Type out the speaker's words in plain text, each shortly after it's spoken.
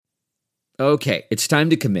Okay, it's time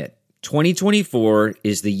to commit. 2024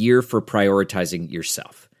 is the year for prioritizing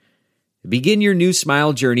yourself. Begin your new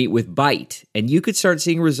smile journey with Byte, and you could start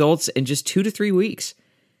seeing results in just 2 to 3 weeks.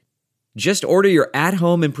 Just order your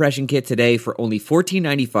at-home impression kit today for only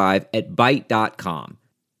 $14.95 at Byte.com.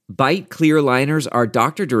 Byte clear liners are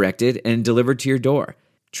doctor-directed and delivered to your door.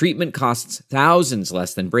 Treatment costs thousands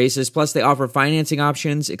less than braces, plus they offer financing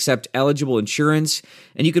options, accept eligible insurance,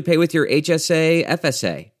 and you could pay with your HSA,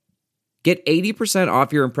 FSA. Get 80%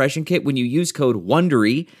 off your impression kit when you use code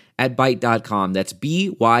WONDERY at Byte.com. That's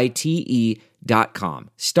BYTE.com.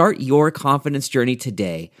 Start your confidence journey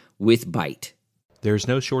today with Byte. There's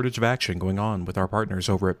no shortage of action going on with our partners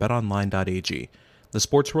over at betonline.ag. The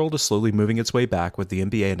sports world is slowly moving its way back, with the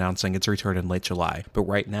NBA announcing its return in late July. But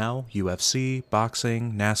right now, UFC,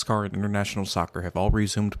 boxing, NASCAR, and international soccer have all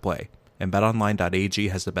resumed play, and betonline.ag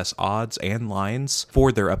has the best odds and lines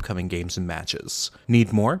for their upcoming games and matches.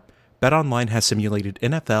 Need more? BetOnline has simulated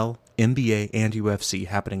NFL, NBA, and UFC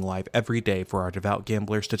happening live every day for our devout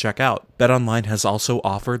gamblers to check out. BetOnline has also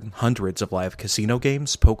offered hundreds of live casino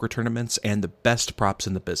games, poker tournaments, and the best props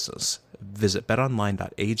in the business. Visit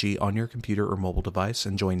betonline.ag on your computer or mobile device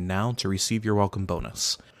and join now to receive your welcome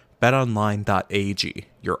bonus. BetOnline.ag,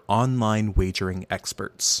 your online wagering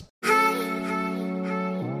experts.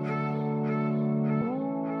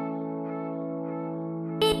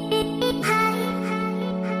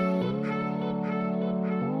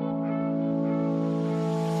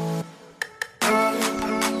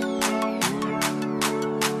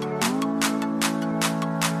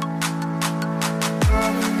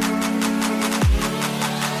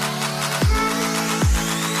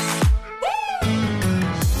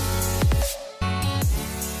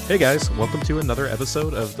 Hey guys, welcome to another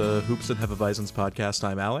episode of the Hoops and Hefeweizens podcast.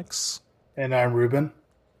 I'm Alex. And I'm Ruben.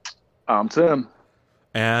 I'm Tim.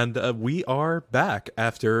 And we are back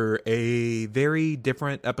after a very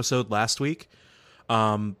different episode last week.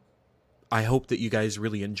 I hope that you guys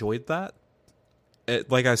really enjoyed that.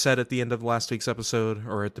 Like I said at the end of last week's episode,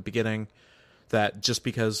 or at the beginning, that just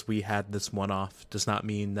because we had this one-off does not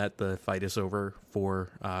mean that the fight is over for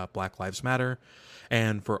Black Lives Matter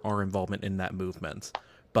and for our involvement in that movement.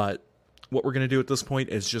 But what we're going to do at this point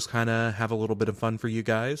is just kind of have a little bit of fun for you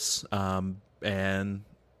guys and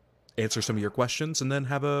answer some of your questions and then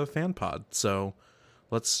have a fan pod. So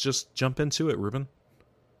let's just jump into it, Ruben.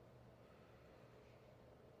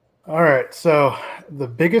 All right. So the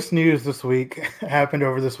biggest news this week happened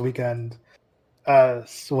over this weekend.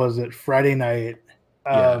 Was it Friday night?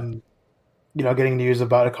 Getting news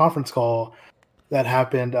about a conference call that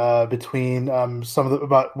happened between some of the,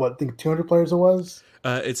 about what, I think 200 players it was?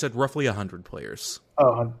 It said roughly 100 players.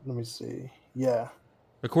 Oh, let me see. Yeah.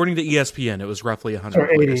 According to ESPN, it was roughly 100 or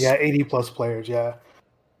 80, players. Yeah, 80 plus players, yeah.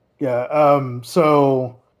 Yeah.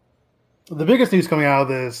 So the biggest news coming out of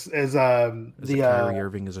this is Kyrie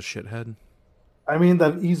Irving is a shithead? I mean,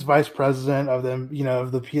 he's vice president of them,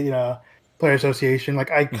 of the Player Association. Like,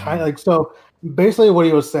 I kind of so basically what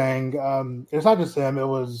he was saying, it's not just him, it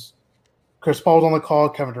was Chris Paul was on the call,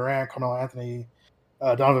 Kevin Durant, Carmelo Anthony,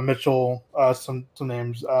 Donovan Mitchell, some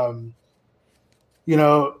names. From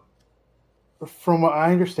what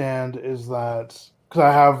I understand is that, because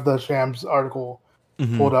I have the Shams article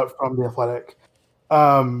pulled up from The Athletic,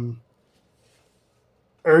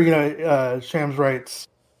 Shams writes,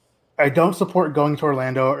 "I don't support going to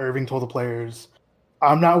Orlando," Irving told the players.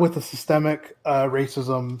 "I'm not with the systemic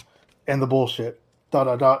racism and the bullshit. ...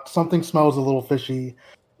 Something smells a little fishy.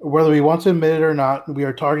 Whether we want to admit it or not, we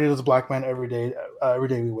are targeted as a black man every day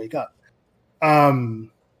we wake up." And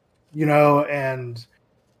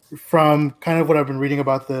from kind of what I've been reading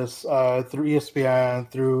about this through ESPN,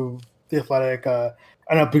 through The Athletic, I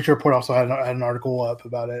know Bleacher Report also had an article up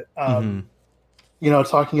about it.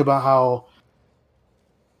 Talking about how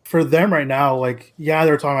for them right now, like, yeah,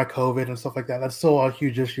 they're talking about COVID and stuff like that. That's still a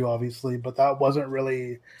huge issue, obviously, but that wasn't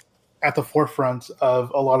really at the forefront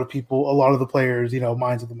of a lot of the players,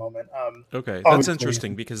 minds at the moment. Okay, that's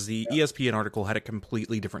interesting because the ESPN article had a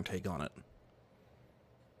completely different take on it.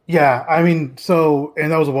 Yeah, I mean,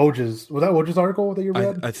 and that was Woj's. Was that Woj's article that you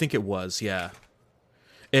read? I think it was, yeah.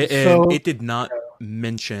 It did not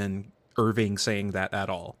mention Irving saying that at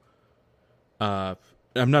all. I'm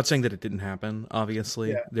not saying that it didn't happen,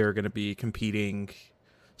 obviously. Yeah. There are going to be competing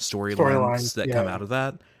storylines that come out of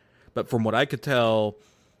that. But from what I could tell,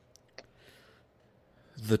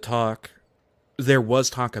 there was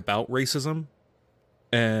talk about racism,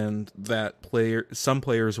 and that some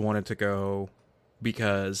players wanted to go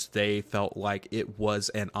because they felt like it was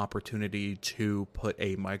an opportunity to put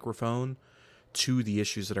a microphone to the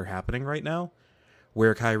issues that are happening right now,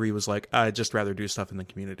 where Kyrie was like, "I'd just rather do stuff in the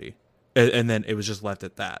community." and then it was just left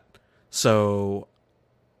at that. So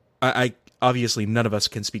I obviously none of us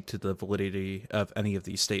can speak to the validity of any of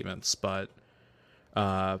these statements, but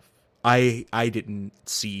I didn't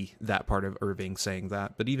see that part of Irving saying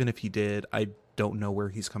that. But even if he did, I don't know where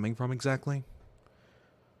he's coming from exactly.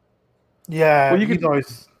 Yeah, well, you he's can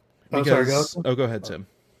always. Because, sorry, go ahead, Tim.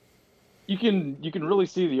 you can really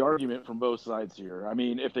see the argument from both sides here. I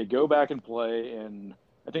mean, if they go back and play, and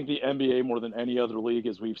I think the NBA more than any other league,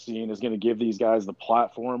 as we've seen, is going to give these guys the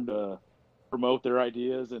platform to promote their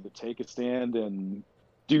ideas and to take a stand and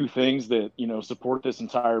do things that, support this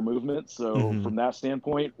entire movement. So from that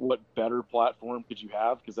standpoint, what better platform could you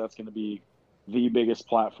have? Because that's going to be the biggest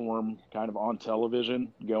platform kind of on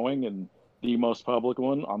television going, and the most public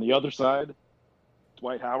one. On the other side,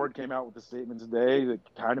 Dwight Howard came out with a statement today that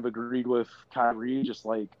kind of agreed with Kyrie, just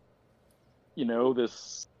like,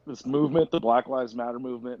 this movement, the Black Lives Matter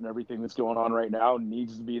movement and everything that's going on right now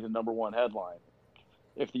needs to be the number one headline.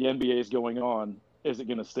 If the NBA is going on, is it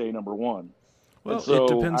going to stay number one? Well, so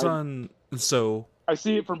it depends on... So I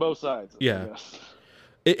see it from both sides. Yeah. I guess.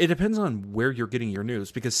 It depends on where you're getting your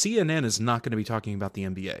news, because CNN is not going to be talking about the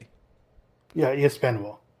NBA. Yeah, ESPN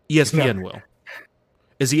will. ESPN will.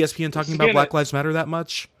 Is ESPN talking about Black Lives Matter that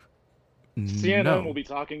much? CNN will be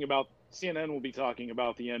talking about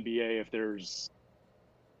the NBA if there's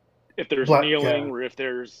kneeling, or if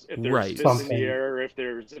there's right. fists in the air, or if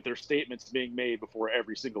there's statements being made before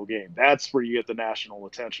every single game. That's where you get the national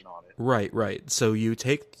attention on it. Right. So you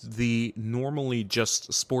take the normally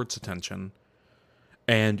just sports attention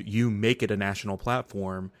and you make it a national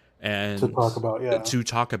platform and to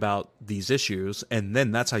talk about these issues, and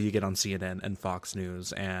then that's how you get on CNN and Fox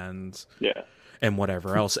News and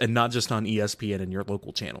whatever else, and not just on ESPN and your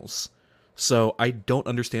local channels. So I don't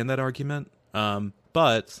understand that argument,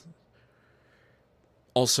 but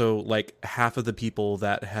also, like, half of the people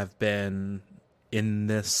that have been in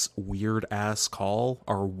this weird ass call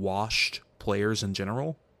are washed players in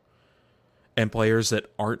general, and players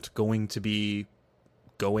that aren't going to be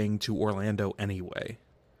going to Orlando anyway,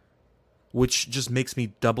 which just makes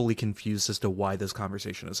me doubly confused as to why this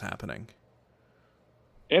conversation is happening.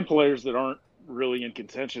 And players that aren't really in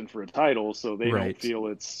contention for a title, so they don't feel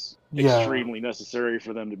it's extremely necessary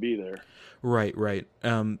for them to be there. Right.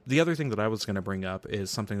 The other thing that I was going to bring up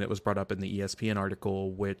is something that was brought up in the ESPN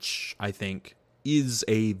article, which I think is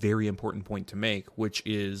a very important point to make, which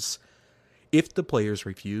is if the players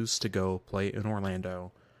refuse to go play in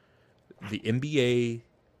Orlando, the NBA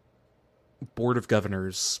Board of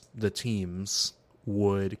Governors, the teams,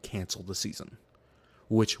 would cancel the season,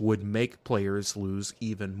 which would make players lose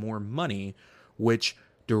even more money, which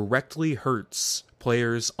directly hurts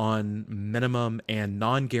players on minimum and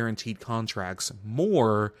non-guaranteed contracts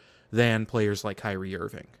more than players like Kyrie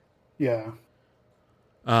Irving. Yeah.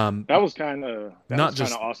 That was kind of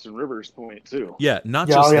Austin Rivers' point too. Yeah, not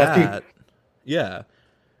just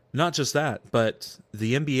that, but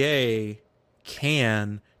the NBA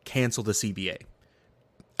can cancel the CBA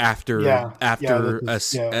after a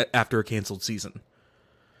canceled season.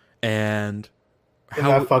 And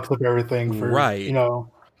that fucks up everything for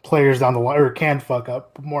players down the line, or can fuck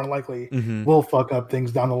up, more likely will fuck up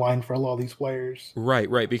things down the line for a lot of these players. Right,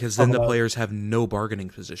 because then the players have no bargaining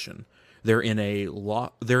position. They're in a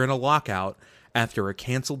lockout after a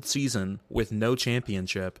canceled season with no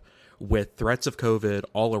championship, with threats of COVID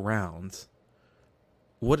all around.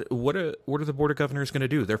 What are the Board of Governors going to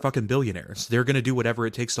do? They're fucking billionaires. They're going to do whatever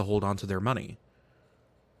it takes to hold on to their money.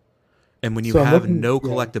 And when you have no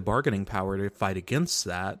collective bargaining power to fight against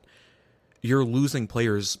that, you're losing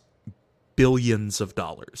players billions of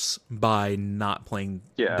dollars by not playing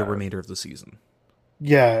the remainder of the season.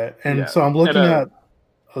 Yeah, so I'm looking at...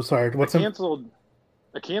 Oh, sorry. What's a canceled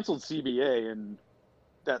CBA, and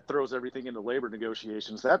that throws everything into labor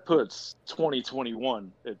negotiations. That puts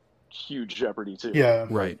 2021 at huge jeopardy too. Yeah,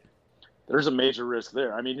 right. There's a major risk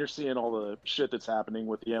there. I mean, you're seeing all the shit that's happening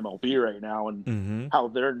with the MLB right now, and how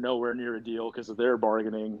they're nowhere near a deal because of their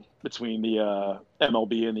bargaining between the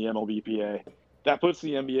MLB and the MLBPA. That puts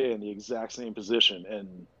the NBA in the exact same position,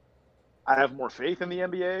 and I have more faith in the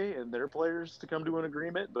NBA and their players to come to an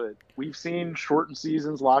agreement, but we've seen shortened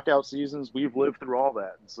seasons, lockout seasons. We've lived through all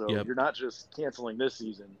that. And so you're not just canceling this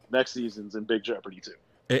season. Next season's in big jeopardy too.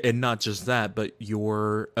 And not just that, but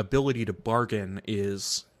your ability to bargain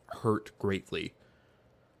is hurt greatly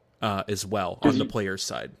as well on the player's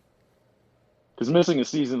side. Because missing a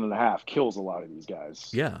season and a half kills a lot of these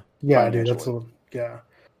guys. Yeah, dude.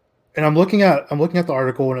 And I'm looking at the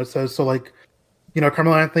article, and it says, so like,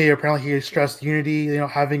 Carmelo Anthony, apparently he stressed unity,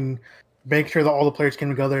 make sure that all the players came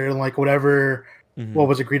together, and like whatever what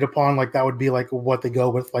was agreed upon, like that would be like what they go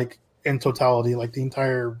with. Like in totality, like the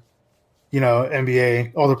entire,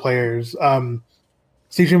 NBA, all the players. CJ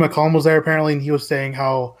McCollum was there apparently, and he was saying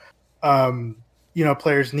how,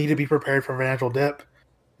 players need to be prepared for financial dip,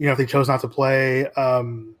 if they chose not to play.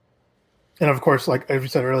 And of course, like as we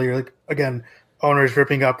said earlier, like again, owners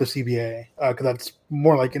ripping up the CBA because that's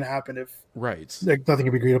more like going to happen if like nothing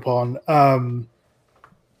can be agreed upon.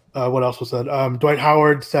 What else was said? Dwight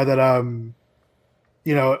Howard said that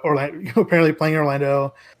Orlando, apparently playing in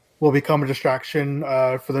Orlando will become a distraction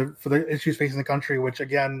for the issues facing the country. Which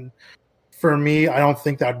again, for me, I don't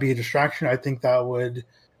think that'd be a distraction. I think that would,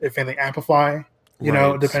 if anything, amplify.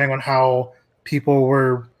 Depending on how people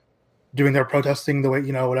were doing their protesting, the way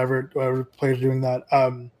whatever players doing that.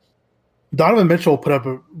 Donovan Mitchell brought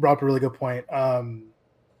up a really good point, and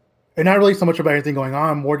not really so much about anything going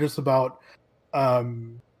on, more just about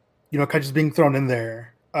kind of just being thrown in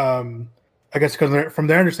there. I guess because from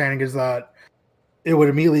their understanding is that it would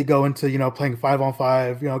immediately go into playing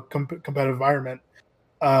 5-on-5 competitive environment,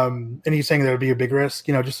 and he's saying there would be a big risk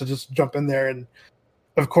just to jump in there. And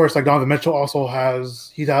of course, like Donovan Mitchell also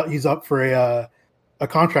he's up for a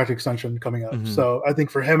contract extension coming up. Mm-hmm. So I think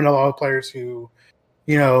for him and a lot of players who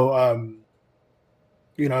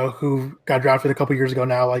who got drafted a couple years ago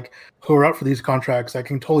now, like who are up for these contracts, I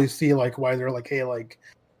can totally see like why they're like, hey, like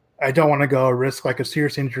I don't want to go risk like a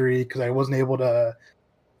serious injury because I wasn't able to,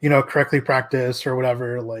 correctly practice or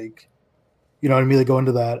whatever. Like, immediately go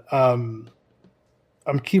into that. I'm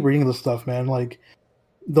keep reading this stuff, man. Like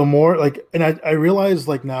the more like, and I realize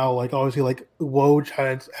like now, like obviously like Woj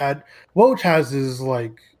has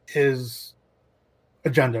his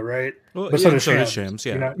agenda, right? Well, but so does Shams,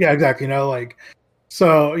 yeah. Yeah, exactly. Like,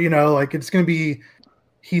 so, like it's going to be,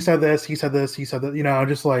 he said this, he said that,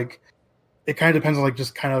 just like, it kind of depends on like,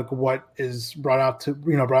 just kind of like what is brought out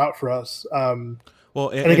for us. Well,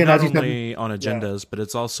 and again, not only on agendas, but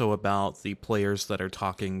it's also about the players that are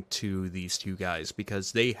talking to these two guys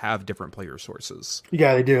because they have different player sources.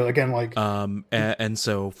 Yeah, they do. Again, like, and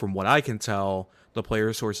so from what I can tell, the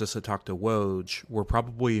player sources that talked to Woj were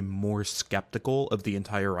probably more skeptical of the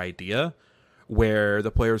entire idea, where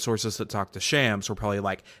the player sources that talked to Shams were probably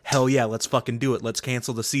like, hell yeah, let's fucking do it. Let's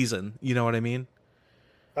cancel the season. You know what I mean?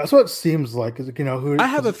 That's what it seems like. I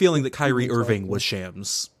have a feeling that Kyrie Irving was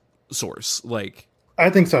Shams' source. Like, I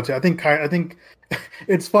think so too. I think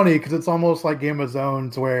it's funny because it's almost like Game of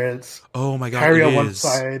Zones where it's oh my god, Kyrie on one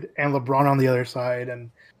side and LeBron on the other side, and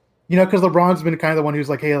because LeBron's been kind of the one who's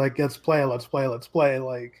like, hey, like let's play.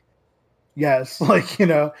 Like, yes, like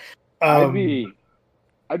I'd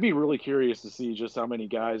be really curious to see just how many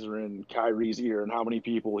guys are in Kyrie's ear and how many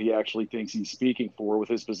people he actually thinks he's speaking for with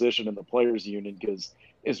his position in the players' union. Because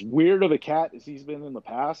as weird of a cat as he's been in the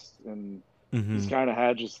past, and he's kind of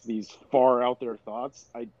had just these far out there thoughts,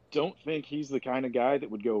 I don't think he's the kind of guy that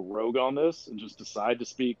would go rogue on this and just decide to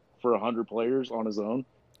speak for 100 players on his own.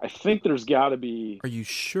 I think there's got to be. Are you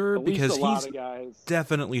sure? Because he's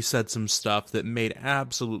definitely said some stuff that made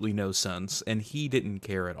absolutely no sense, and he didn't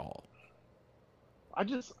care at all.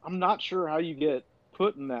 I'm not sure how you get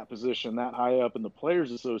put in that position that high up in the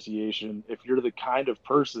Players Association if you're the kind of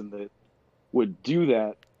person that would do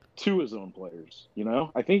that to his own players.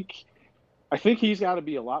 I think he's got to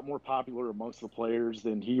be a lot more popular amongst the players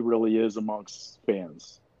than he really is amongst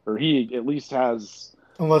fans, or he at least has.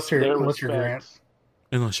 Unless you're Grant.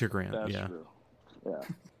 Unless you're Grant, that's yeah. True. Yeah.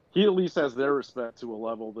 He at least has their respect to a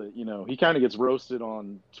level that, he kind of gets roasted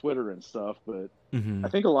on Twitter and stuff, but I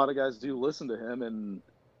think a lot of guys do listen to him, and,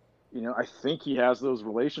 I think he has those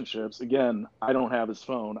relationships. Again, I don't have his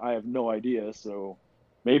phone. I have no idea, so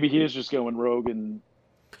maybe he is just going rogue and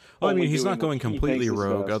well, I mean, he's not going completely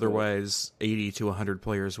rogue, otherwise 80 to 100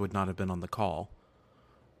 players would not have been on the call.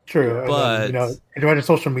 True, but imagine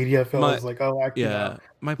social media feels like, oh,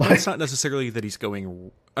 my point's not necessarily that he's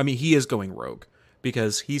going. I mean, he is going rogue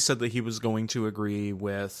because he said that he was going to agree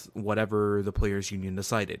with whatever the players' union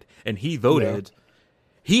decided, and he voted. Yeah.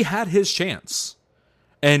 He had his chance,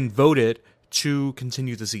 and voted to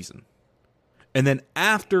continue the season, and then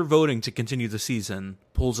after voting to continue the season,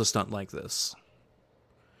 pulls a stunt like this,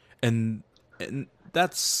 and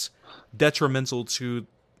that's detrimental to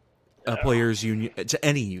a players' union, to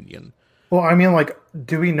any union. Well, I mean, like,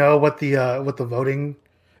 do we know what the voting?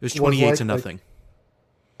 It was 28 to nothing.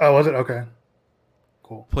 Oh, was it? Okay,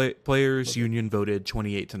 cool. Players' union voted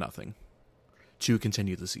 28 to nothing to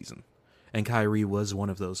continue the season, and Kyrie was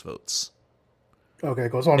one of those votes. Okay,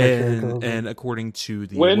 cool. So I'll make sure. And according to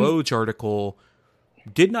the Woj article,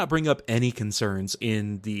 did not bring up any concerns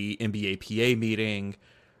in the NBA PA meeting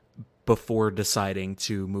before deciding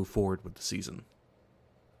to move forward with the season.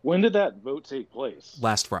 When did that vote take place?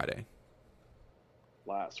 Last Friday.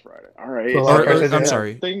 last Friday. All right. So, I'm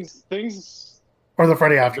sorry. Things. Or the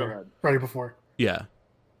Friday Go after. ahead. Friday before. Yeah.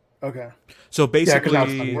 Okay. So basically, Yeah, 'cause that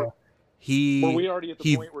was funny, yeah. Were we already at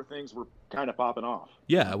the point where things were kind of popping off?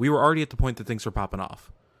 Yeah, we were already at the point that things were popping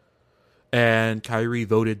off. And Kyrie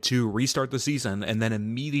voted to restart the season and then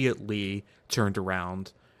immediately turned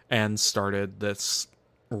around and started this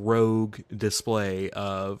rogue display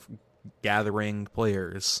of gathering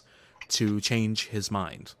players to change his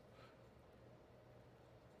mind.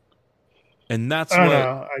 And that's I what don't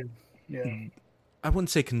know. I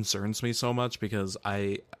wouldn't say concerns me so much, because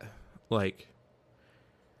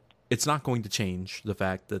it's not going to change the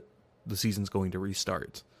fact that the season's going to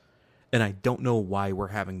restart. And I don't know why we're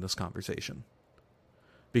having this conversation.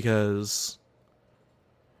 Because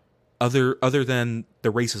other than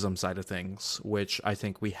the racism side of things, which I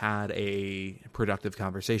think we had a productive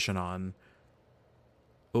conversation on,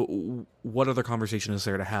 what other conversation is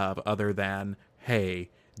there to have other than, hey,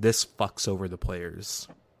 this fucks over the players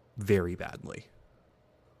very badly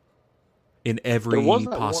in every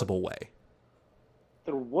possible way?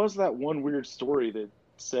 There was that one weird story that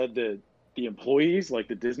said that the employees, like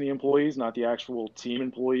the Disney employees, not the actual team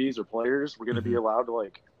employees or players, were going to be allowed to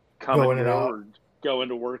like come Go and in and go out. or go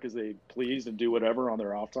into work as they please and do whatever on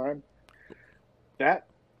their off time. That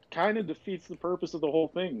kind of defeats the purpose of the whole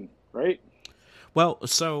thing, right? Well,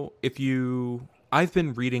 so I've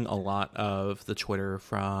been reading a lot of the Twitter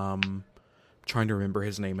from, trying to remember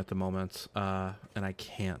his name at the moment, and I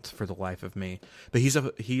can't for the life of me. But he's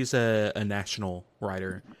a national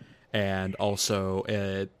writer, and also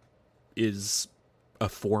is a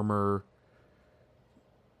former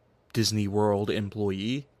Disney World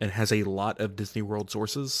employee and has a lot of Disney World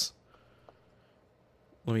sources.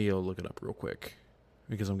 Let me look it up real quick,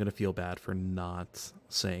 because I'm going to feel bad for not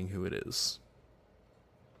saying who it is.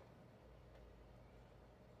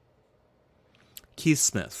 Keith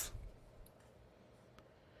Smith.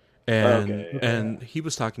 And he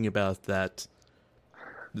was talking about that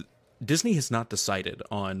Disney has not decided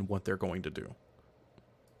on what they're going to do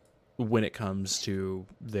when it comes to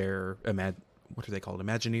their what are they called?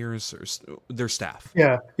 Imagineers, or their staff.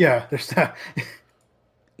 Yeah, their staff.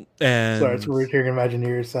 And sorry, it's weird hearing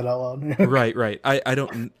Imagineers said out loud. right.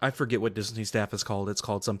 I forget what Disney staff is called. It's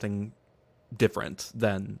called something different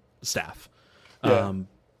than staff. Yeah.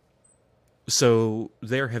 So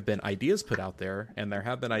there have been ideas put out there, and there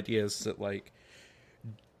have been ideas that, like,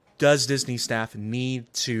 does Disney staff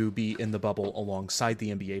need to be in the bubble alongside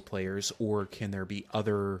the NBA players, or can there be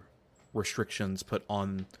other restrictions put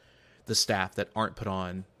on the staff that aren't put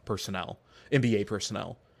on NBA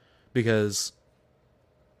personnel? Because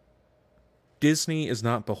Disney is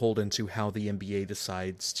not beholden to how the NBA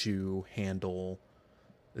decides to handle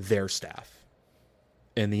their staff.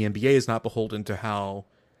 And the NBA is not beholden to how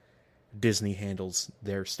Disney handles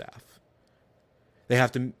their staff. They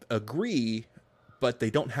have to agree, but they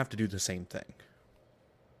don't have to do the same thing.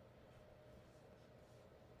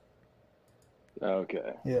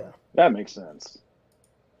 Okay. Yeah. That makes sense.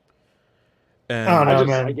 And I don't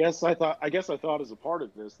know, man. I guess I thought as a part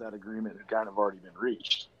of this, that agreement had kind of already been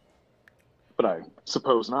reached. But I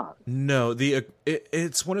suppose not. No,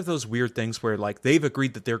 it's one of those weird things where, like, they've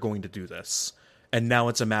agreed that they're going to do this, and now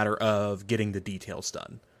it's a matter of getting the details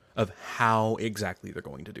done of how exactly they're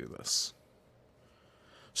going to do this.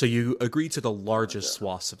 So you agree to the largest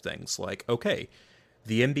swaths of things, like, okay,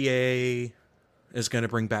 the NBA is going to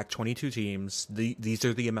bring back 22 teams. These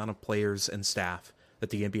are the amount of players and staff that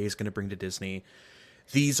the NBA is going to bring to Disney.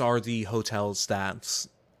 These are the hotels that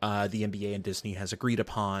the NBA and Disney has agreed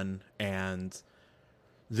upon, and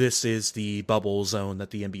this is the bubble zone that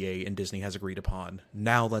the NBA and Disney has agreed upon.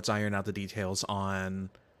 Now let's iron out the details on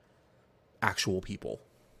actual people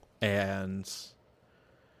and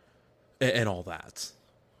all that.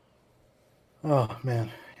 Oh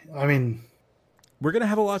man, I mean, we're gonna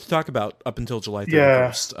have a lot to talk about up until July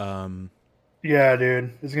 31st. Yeah,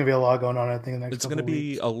 dude, there's gonna be a lot going on. I think the next. It's gonna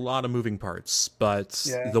be a lot of moving parts, but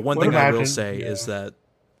Yeah. the one thing I will say is that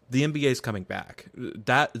the NBA is coming back.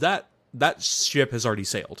 That ship has already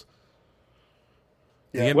sailed.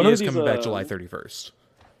 The NBA is coming back July 31st.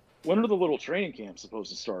 When are the little training camps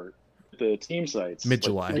supposed to start? The team sites?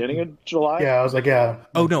 Mid-July. Like beginning of July? Yeah, I was like, yeah.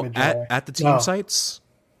 Oh, no, mid-July. at the team sites?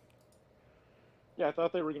 Yeah, I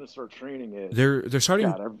thought they were going to start training it. They're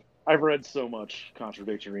starting... God, I've read so much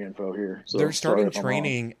contradictory info here. So they're starting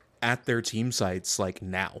training at their team sites, like,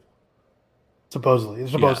 now. Supposedly. They're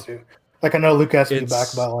supposed to. Like, I know Luka has to be back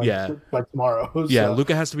by tomorrow. So. Yeah,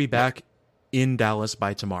 Luka has to be back in Dallas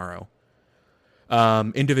by tomorrow.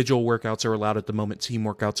 Individual workouts are allowed at the moment. Team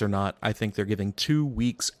workouts are not. I think they're giving 2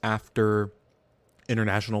 weeks after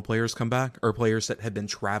international players come back, or players that have been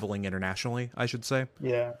traveling internationally, I should say.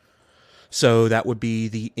 Yeah. So that would be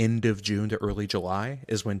the end of June to early July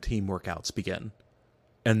is when team workouts begin.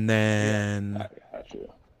 And then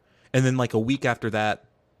like a week after that,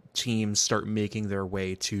 teams start making their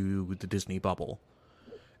way to the Disney bubble.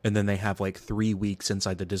 And then they have like 3 weeks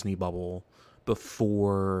inside the Disney bubble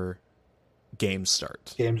before games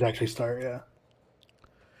start. Games actually start, yeah.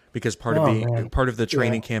 Because part of the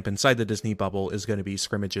training camp inside the Disney bubble is going to be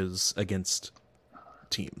scrimmages against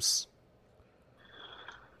teams.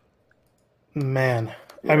 Man,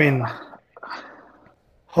 I mean,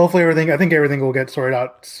 hopefully I think everything will get sorted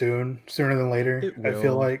out sooner than later. I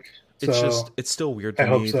feel like it's still weird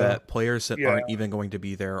to me that players that aren't even going to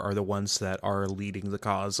be there are the ones that are leading the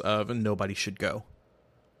cause of nobody should go.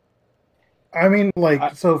 I mean,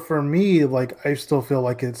 like, so for me, like, I still feel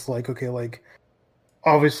like it's like, okay, like,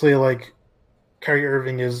 obviously, like, Kyrie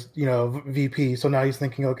Irving is, VP, so now he's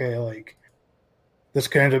thinking, okay, like, this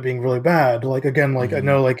could end up being really bad. Like, again, like, I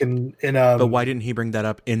know, like, in but why didn't he bring that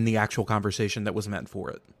up in the actual conversation that was meant for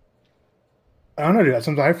it? I don't know, dude.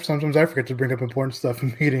 Sometimes I forget to bring up important stuff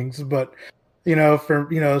in meetings, but,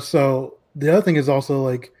 so the other thing is also,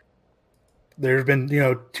 like, there's been,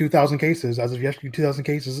 2,000 cases as of yesterday, 2,000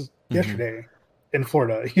 cases yesterday in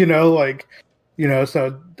Florida,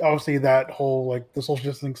 so obviously that whole, like, the social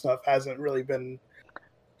distancing stuff hasn't really been,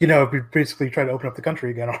 we basically try to open up the country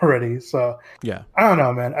again already. So yeah, I don't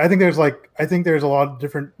know, man. I think there's a lot of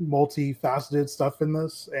different multifaceted stuff in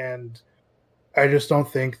this, and I just don't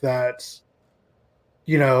think that,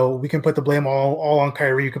 we can put the blame all on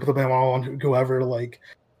Kyrie. You can put the blame all on whoever. Like,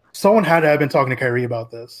 someone had to have been talking to Kyrie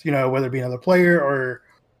about this, whether it be another player or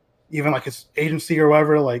even like his agency or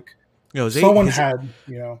whatever. Like, someone had.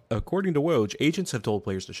 According to Woj, agents have told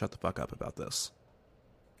players to shut the fuck up about this.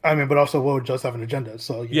 I mean, but also Woj does have an agenda,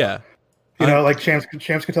 so yeah. Like Shams could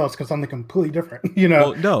tell us something completely different.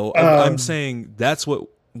 Well, no, I'm saying that's what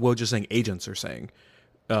Woj is saying. Agents are saying.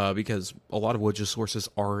 Because a lot of Woj's sources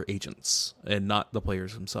are agents and not the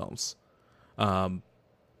players themselves. And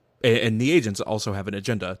the agents also have an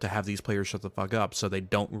agenda to have these players shut the fuck up so they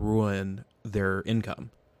don't ruin their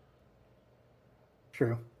income.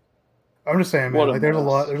 True. I'm just saying, man, like, there's a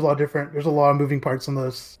lot of moving parts in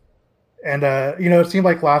this. And, it seemed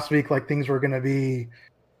like last week, like, things were going to be,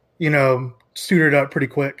 suited up pretty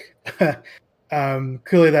quick.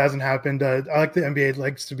 Clearly that hasn't happened. I like the NBA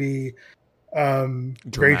likes to be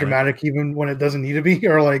very dramatic even when it doesn't need to be,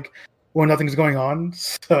 or like when nothing's going on.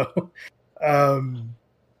 So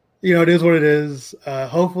it is what it is.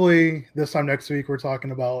 Hopefully this time next week we're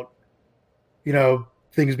talking about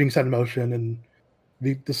things being set in motion, and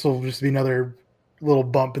this will just be another little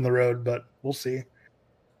bump in the road, but we'll see.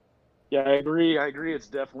 Yeah, I agree it's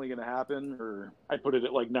definitely going to happen, or I put it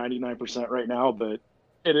at like 99% right now, but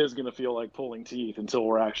it is going to feel like pulling teeth until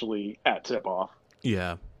we're actually at tip off.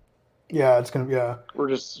 Yeah. Yeah, it's gonna. Yeah, we're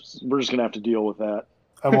just gonna have to deal with that.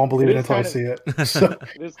 I won't believe it until I see it. So.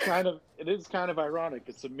 It is kind of ironic.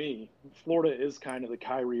 Because to me, Florida is kind of the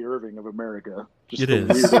Kyrie Irving of America. Just it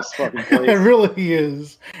the is. Weirdest fucking place. It really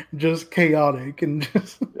is just chaotic and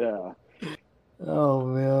just. Yeah. Oh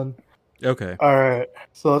man. Okay. All right.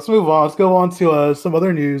 So let's move on. Let's go on to some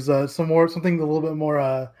other news. Something a little bit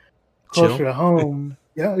more closer to home.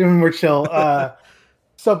 Yeah, even more chill.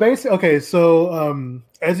 So basically, okay. So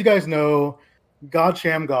as you guys know, God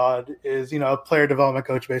Shammgod is a player development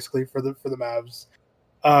coach basically for the Mavs.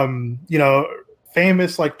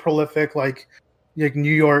 Famous, like, prolific, like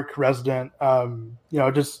New York resident.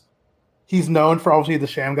 Just he's known for obviously the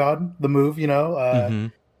Shammgod, the move.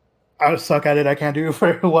 I suck at it. I can't do it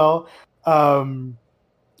very well.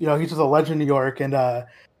 He's just a legend in New York, and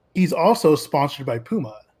he's also sponsored by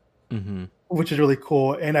Puma, which is really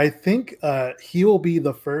cool. And I think he will be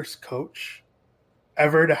the first coach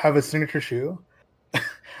ever to have a signature shoe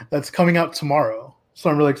that's coming out tomorrow. So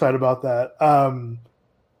I'm really excited about that. I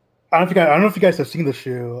don't know if you guys have seen the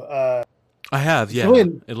shoe. I have, yeah.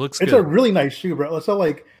 It looks good. It's a really nice shoe, bro. So,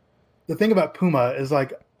 like, the thing about Puma is,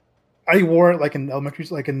 like, I wore it like in elementary,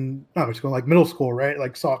 like in not elementary school, like middle school, right?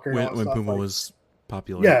 Like soccer. When Puma was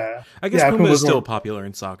popular. Yeah. I guess Puma is still popular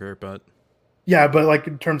in soccer, but. Yeah, but like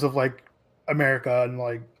in terms of like America and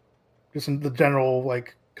like just in the general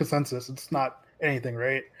like consensus, it's not anything,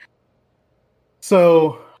 right?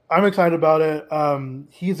 So I'm excited about it.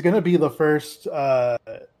 He's going to be the first,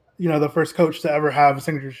 the first coach to ever have a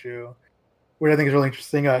signature shoe, which I think is really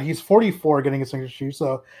interesting. He's 44 getting a signature shoe.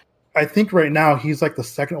 So I think right now he's like the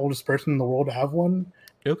second oldest person in the world to have one.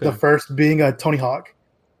 Okay. The first being Tony Hawk.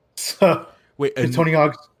 So wait, Tony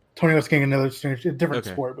Hawk's getting another signature, a different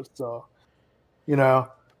sport, but still,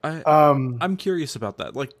 I'm curious about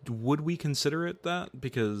that. Like, would we consider it that?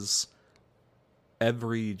 Because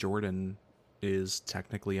every Jordan is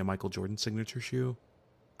technically a Michael Jordan signature shoe.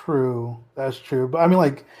 True, that's true. But I mean,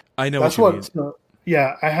 like, I know that's what you mean.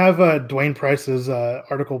 Yeah, I have Dwayne Price's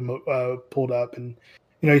article pulled up, and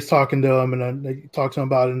he's talking to him, and he talks to him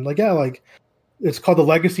about it, and like, yeah, like it's called the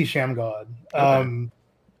Legacy Sham God. Okay.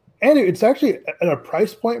 And it's actually at a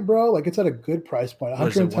price point, bro. Like, it's at a good price point,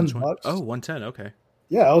 $110. Oh, 110. Okay.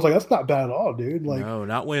 Yeah, I was like, that's not bad at all, dude. Like, no,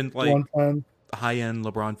 not when like 110. High end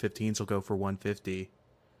LeBron 15s will go for 150.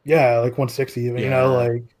 Yeah, like 160 even. Yeah.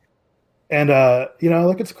 Like, and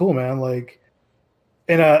like it's cool, man. Like,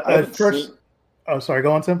 and at first, oh, sorry,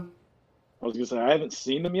 go on, Tim. I was gonna say I haven't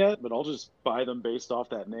seen them yet, but I'll just buy them based off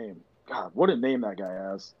that name. God, what a name that guy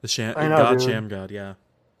has. The Sham God, yeah.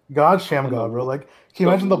 God Sham God, bro. Like, can you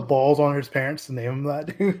imagine the balls on his parents to name him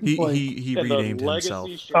that, dude? He renamed himself.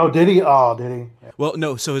 Oh, did he? Oh, did he? Yeah. Well,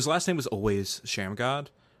 no. So his last name was always Sham God,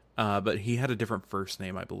 but he had a different first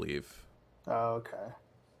name, I believe. Oh, okay.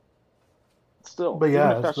 Still, but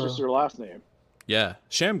yeah, that's just your last name. Yeah,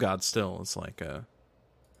 Sham God still is like a.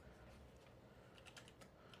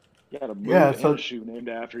 You had a movie and a shoe named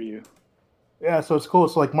after you. Yeah, so it's cool.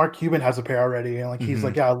 So like Mark Cuban has a pair already, and like he's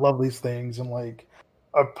like, yeah, I love these things, and like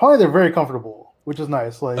probably they're very comfortable, which is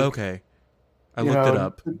nice. Like, okay, I looked it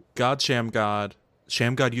up. God Sham God.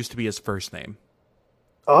 Sham God used to be his first name.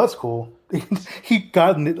 Oh, that's cool.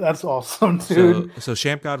 That's awesome, dude. So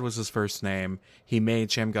Sham God was his first name. He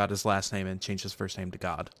made Sham God his last name and changed his first name to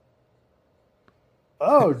God.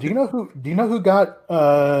 Oh, do you know who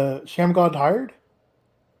got Sham God hired?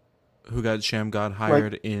 Who got Sham God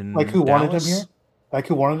hired in who Dallas? wanted him here? Like,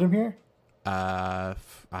 who wanted him here? I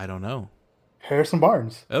don't know. Harrison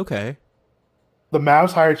Barnes. Okay. The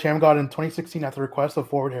Mavs hired Sham God in 2016 at the request of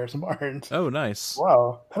forward Harrison Barnes. Oh, nice.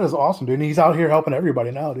 Wow, that is awesome, dude. And he's out here helping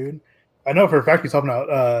everybody now, dude. I know for a fact he's helping out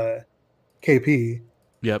KP.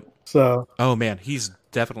 Yep. So. Oh man, he's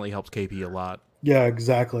definitely helped KP a lot. Yeah,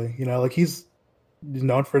 exactly. Like he's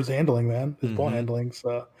known for his handling, man, his ball handling.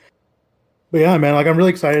 So. But yeah, man, like I'm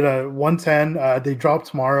really excited. 110, they drop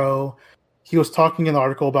tomorrow. He was talking in the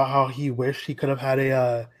article about how he wished he could have had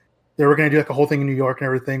they were going to do like a whole thing in New York and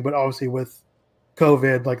everything, but obviously with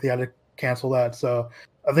COVID, like they had to cancel that. So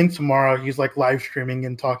I think tomorrow he's like live streaming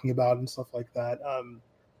and talking about it and stuff like that.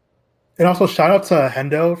 And also shout out to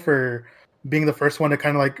Hendo for being the first one to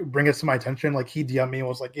kind of like bring it to my attention. Like he DM'd me and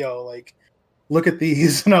was like, yo, like look at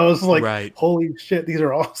these. And I was like, holy shit, these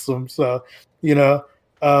are awesome. So,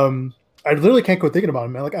 I literally can't quit thinking about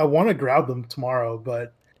them, man. Like I want to grab them tomorrow,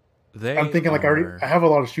 but I'm thinking like I have a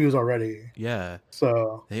lot of shoes already. Yeah.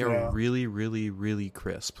 So they are really, really, really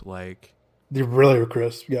crisp. Like they're really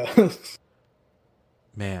crisp. Yeah.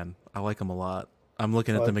 Man, I like them a lot. I'm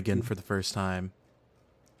looking at them again for the first time.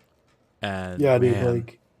 And yeah, dude,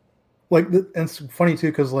 and it's funny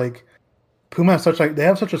too because like Puma has they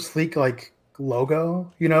have such a sleek like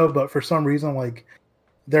logo, but for some reason like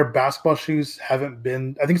their basketball shoes haven't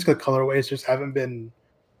been. I think it's because colorways just haven't been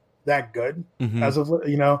that good as of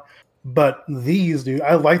But these, dude,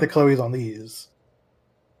 I like the colorways on these.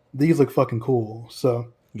 These look fucking cool.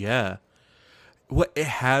 So yeah, what it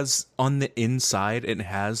has on the inside, it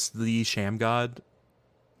has the Sham God.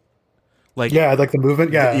 Like the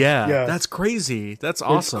movement. Yeah. That's crazy. That's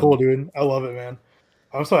awesome. It's cool, dude. I love it, man.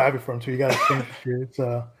 I'm so happy for him too. You got to change the shit.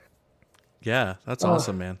 So yeah, that's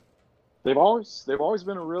awesome, man. They've always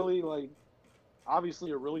been a really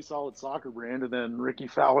obviously a really solid soccer brand, and then Ricky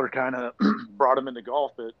Fowler kind of brought him into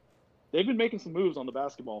golf, but they've been making some moves on the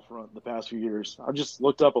basketball front the past few years. I just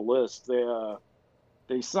looked up a list.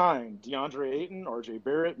 They signed DeAndre Ayton, RJ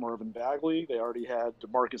Barrett, Marvin Bagley. They already had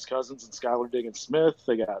DeMarcus Cousins and Skylar Diggins-Smith.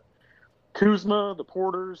 They got Kuzma, the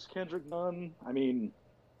Porters, Kendrick Nunn. I mean,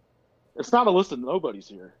 it's not a list of nobodies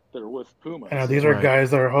here that are with Puma. I know these are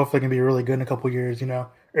guys that are hopefully going to be really good in a couple of years,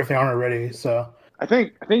 if they aren't already. So I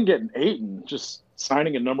think getting Ayton, just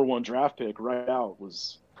signing a number 1 draft pick right out,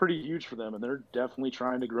 was pretty huge for them, and they're definitely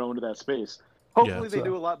trying to grow into that space. Hopefully they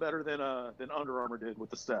do a lot better than Under Armour did with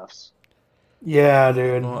the Stephs. Yeah,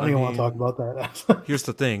 dude. I don't even want to talk about that. Here's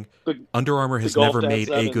the thing. Under Armour has never made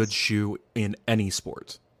a good shoe in any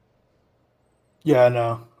sport. Yeah,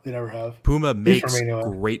 no, they never have. Puma makes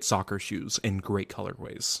great soccer shoes in great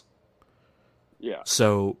colorways. Yeah.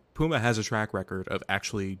 So Puma has a track record of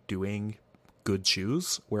actually doing good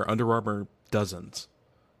shoes where Under Armour doesn't.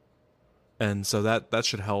 And so that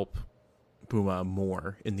should help Puma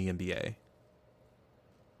more in the NBA.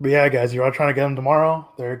 But yeah, guys, you're all trying to get them tomorrow.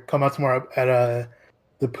 They're coming out tomorrow at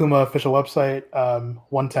the Puma official website,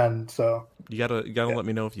 110. So you gotta let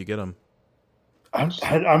me know if you get them.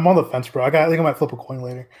 I'm on the fence, bro. I think I might flip a coin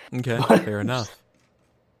later. Okay, fair enough.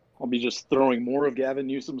 I'll be just throwing more of Gavin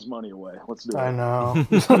Newsom's money away. Let's do it. I know.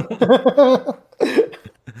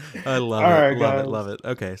 I love All it. right, Love it.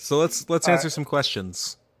 Okay, so let's answer some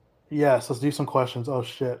questions. Yes, let's do some questions. Oh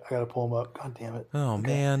shit, I gotta pull them up. God damn it. Oh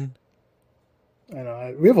man. I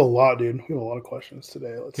know. We have a lot, dude. We have a lot of questions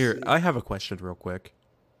today. Let's Here, see. I have a question real quick.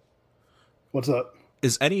 What's up?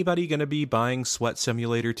 Is anybody going to be buying Sweat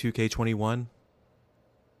Simulator 2K21?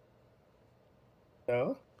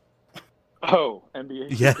 No. Oh,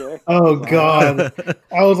 NBA 2K? Yeah. Oh god.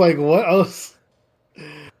 I was like, what else?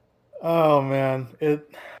 Oh man. I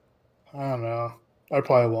don't know. I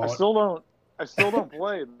probably won't. I still don't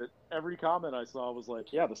play, but every comment I saw was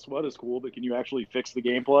like, yeah, the sweat is cool, but can you actually fix the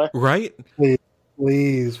gameplay? Right?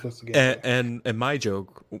 Please fix the game. And my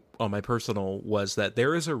joke on my personal was that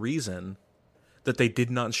there is a reason that they did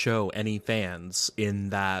not show any fans in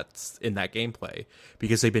that gameplay,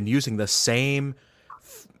 because they've been using the same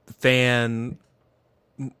fan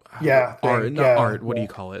art. What do you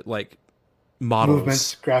call it? Like models,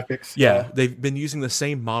 movements, graphics. Yeah, they've been using the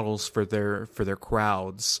same models for their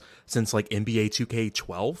crowds since like NBA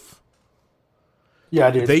 2K12.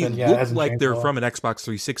 Yeah, dude. They look like they're from an Xbox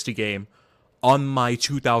 360 game on my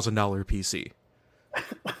 $2,000 PC.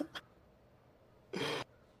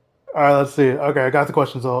 All right, let's see. Okay, I got the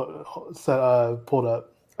questions all pulled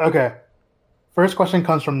up. Okay, first question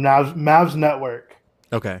comes from Mavs Network.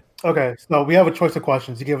 Okay, so we have a choice of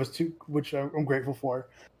questions. He gave us two, which I'm grateful for.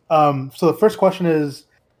 So the first question is,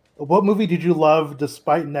 what movie did you love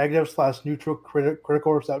despite negative / neutral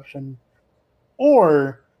critical reception?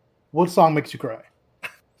 Or what song makes you cry?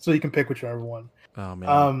 So you can pick whichever one. Oh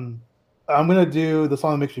man. I'm gonna do the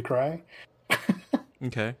song that makes you cry.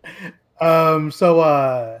 Okay. Oh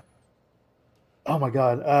my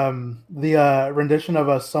god. The rendition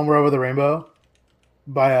of "Somewhere Over the Rainbow"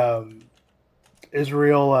 by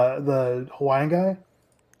Israel, the Hawaiian guy.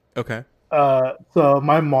 Okay. So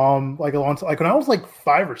my mom, like when I was like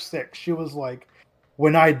 5 or 6, she was like,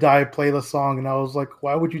 "When I die, play the song," and I was like,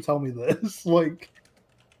 "Why would you tell me this?" Like,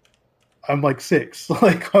 I'm like 6,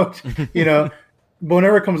 like, you know. But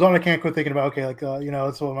whenever it comes on, I can't quit thinking about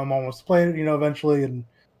that's what my mom wants to play it, eventually, and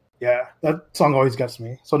yeah, that song always gets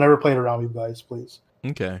me. So never play it around me, guys, please.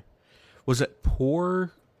 Okay. Was it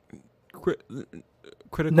poor critical?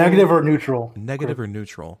 Negative or neutral? Negative or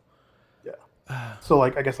neutral? Yeah. So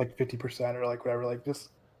I guess 50% or whatever.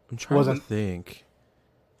 I'm trying to think.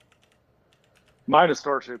 Mine is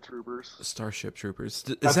Starship Troopers. Starship Troopers.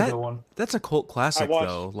 That's a good one. That's a cult classic,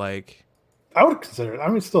 though. I would consider it. I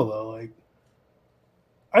mean, still though,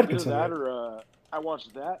 I'd consider that, it. or I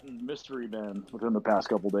watched that and Mystery Men within the past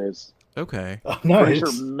couple days. Okay. Oh, nice.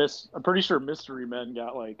 I'm pretty sure Mystery Men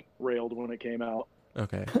got railed when it came out.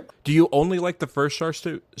 Okay. Do you only like the first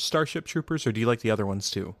Starship Troopers, or do you like the other ones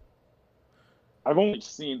too? I've only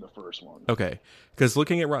seen the first one. Okay. Because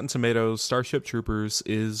looking at Rotten Tomatoes, Starship Troopers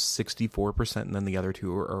is 64%, and then the other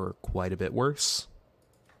two are quite a bit worse.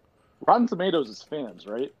 Rotten Tomatoes is fans,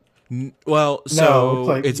 right? Well, so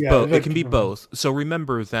no, it's both. It can be both. So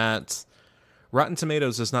remember that Rotten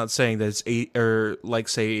Tomatoes is not saying that it's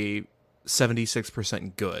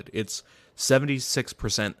 76% good. It's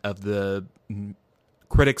 76% of the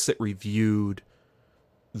critics that reviewed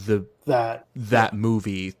that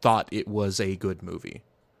movie thought it was a good movie.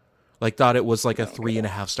 Thought it was a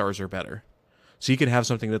 3.5 stars or better. So you can have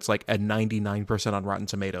something that's at 99% on Rotten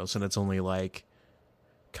Tomatoes, and it's only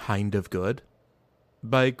kind of good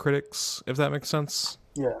by critics, if that makes sense.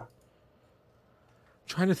 Yeah. I'm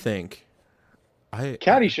trying to think.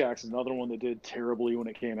 Caddyshack's another one that did terribly when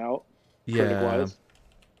it came out. Yeah. Critic-wise.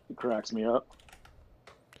 It cracks me up.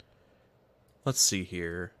 Let's see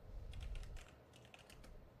here.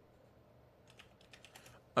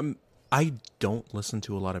 I don't listen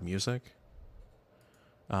to a lot of music.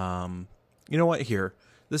 You know what? Here,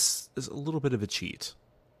 this is a little bit of a cheat.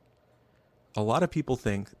 A lot of people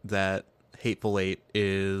think that Hateful Eight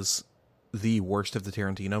is the worst of the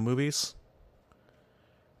Tarantino movies,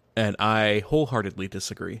 and I wholeheartedly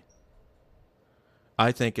disagree.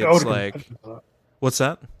 I think it's what's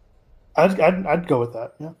that? I'd go with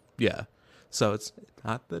that. Yeah. Yeah. So it's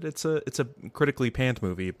not that it's a critically panned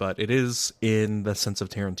movie, but it is in the sense of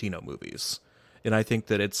Tarantino movies, and I think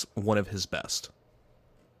that it's one of his best.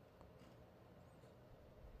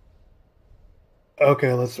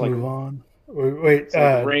 Okay, let's move on. Wait,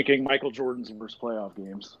 ranking Michael Jordan's worst playoff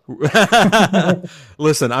games.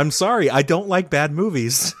 Listen, I'm sorry, I don't like bad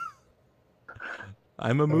movies.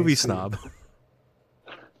 I'm a movie snob.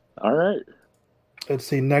 All right. Let's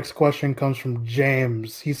see. Next question comes from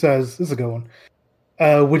James. He says, "This is a good one.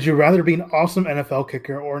 Would you rather be an awesome NFL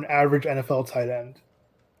kicker or an average NFL tight end?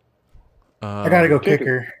 I gotta go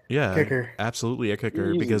kicker. Yeah, kicker. Absolutely a kicker.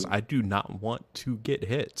 Easy. Because I do not want to get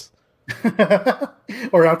hit.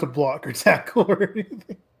 Or have to block or tackle or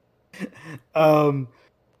anything. I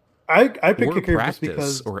pick or kicker practice just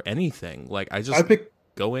because or anything. Like I just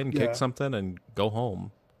go in, kick something, and go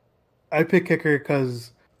home. I pick kicker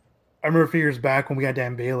because I remember a few years back when we got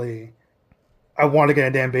Dan Bailey. I wanted to get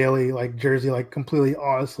a Dan Bailey like jersey, like completely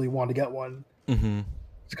honestly wanted to get one. Mm-hmm.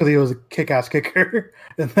 Because he was a kick-ass kicker,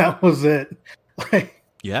 and that was it. Like,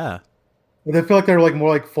 yeah, but I feel like they're like more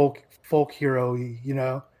like folk hero-y, you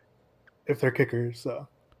know, if they're kickers. So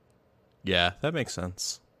yeah, that makes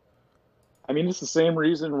sense. I mean, it's the same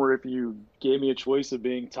reason where if you gave me a choice of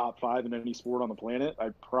being top 5 in any sport on the planet,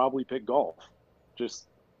 I'd probably pick golf. Just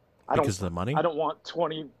Because of the money. I don't want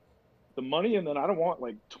the money, and then I don't want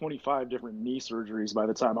like 25 different knee surgeries by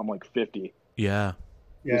the time I'm like 50. Yeah.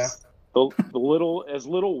 Just the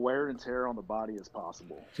little wear and tear on the body as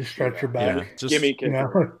possible. just stretch your back. Yeah, just Give me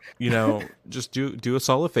kicker. Just do us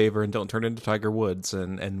all a favor and don't turn into Tiger Woods,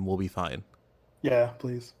 and we'll be fine. Yeah,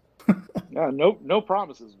 please. No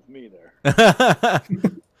promises with me there.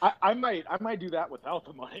 I might do that without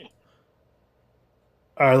the money.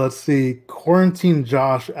 All right, let's see. Quarantine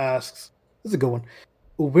Josh asks, this is a good one.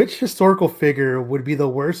 Which historical figure would be the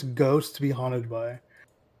worst ghost to be haunted by?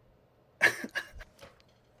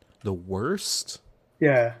 The worst?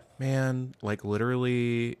 Yeah. Man, like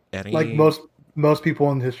literally any. Like most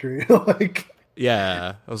people in history. Like,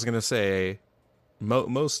 yeah, I was gonna say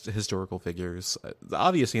most historical figures. The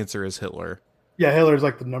obvious answer is Hitler. yeah, Hitler's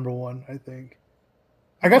like the number one, I think.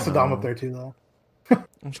 I got Saddam up there too, though.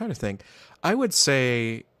 I'm trying to think. I would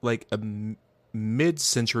say like a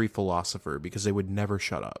mid-century philosopher because they would never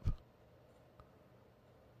shut up.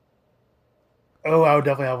 Oh, I would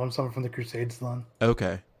definitely have one. Someone from the Crusades, then.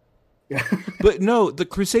 Okay. Yeah. But no, the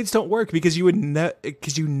Crusades don't work because you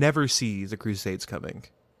never see the Crusades coming.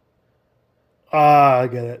 I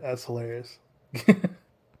get it. That's hilarious.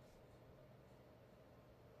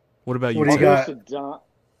 What about you? What do you Tim? got?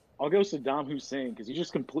 I'll go Saddam Hussein because he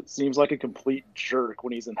just seems like a complete jerk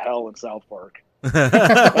when he's in hell in South Park.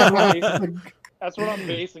 That's what I'm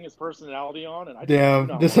basing his personality on, and I do not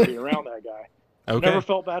want to be around that guy. Okay. I've never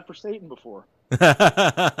felt bad for Satan before.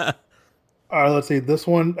 All right, let's see. This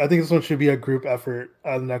one, I think this one should be a group effort.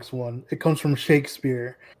 The next one. It comes from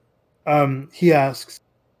Shakespeare. He asks,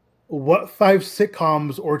 what 5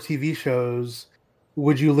 sitcoms or TV shows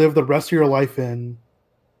would you live the rest of your life in?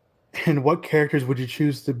 And what characters would you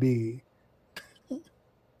choose to be?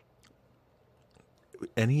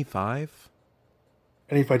 Any 5?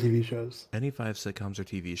 Any 5 TV shows. Any 5 sitcoms or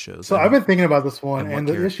TV shows. So I've been thinking about this one, and what and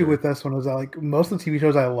the issue character? with this one is that like most of the TV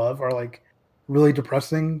shows I love are like really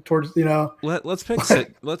depressing towards, you know. Let's pick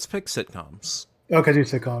sitcoms. Okay, do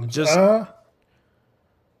sitcoms.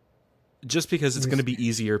 Just because it's going to be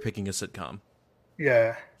easier picking a sitcom.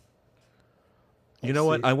 Yeah. You know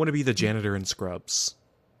what? I want to be the janitor in Scrubs.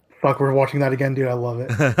 Fuck, we're watching that again, dude. I love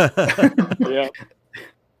it. Yeah,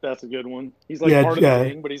 that's a good one. He's like part of the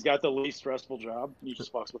thing, but he's got the least stressful job. He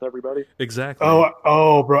just fucks with everybody. Exactly.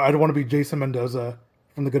 Oh, bro, I'd want to be Jason Mendoza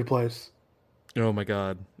from The Good Place. Oh my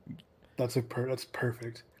god. That's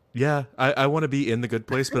perfect. Yeah, I want to be in The Good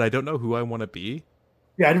Place, but I don't know who I want to be.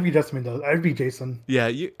 Yeah, I'd be Jason Mendoza. I'd be Jason. Yeah,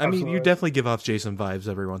 you definitely give off Jason vibes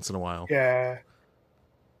every once in a while. Yeah.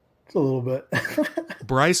 It's a little bit.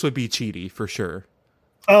 Bryce would be Chidi for sure.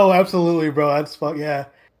 Oh, absolutely, bro. That's fuck. Yeah.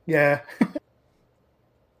 Yeah.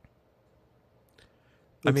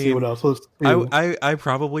 Let's see what else. I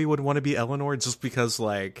probably would want to be Eleanor just because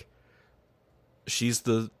like she's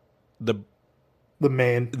the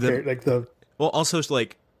main character, well, also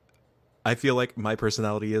like I feel like my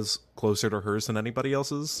personality is closer to hers than anybody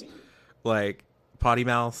else's. Like potty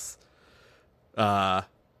mouth,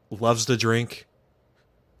 loves to drink,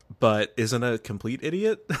 but isn't a complete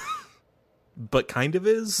idiot. But kind of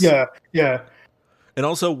is. Yeah. And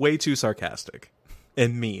also way too sarcastic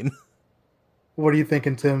and mean. What are you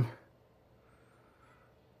thinking, Tim?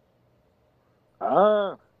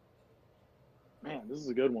 Man, this is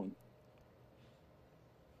a good one.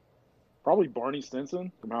 Probably Barney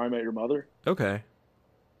Stinson from How I Met Your Mother. Okay.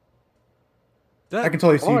 I can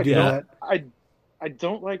totally see you do that. I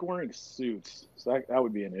don't like wearing suits, so that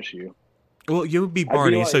would be an issue. Well, you would be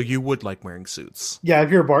Barney, so you would like wearing suits. Yeah, if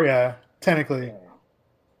you're a bar, yeah, technically.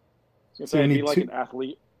 Yeah. So I'd be like an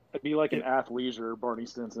athlete. I'd be like an athleisure Barney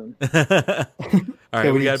Stinson. All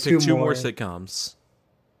right, we got to pick 2 more sitcoms.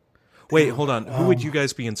 Wait, hold on. Who would you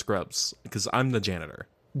guys be in Scrubs? Because I'm the janitor.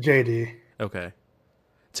 JD. Okay.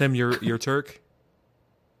 Tim, you're Turk?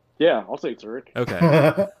 Yeah, I'll take Zurich.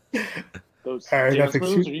 Okay. Those All right, dance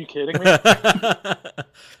moves? Are you kidding me?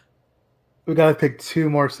 We gotta pick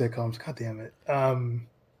 2 more sitcoms. God damn it.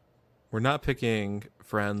 We're not picking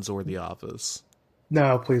Friends or The Office.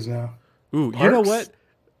 No, please no. Ooh, Parks? you know what?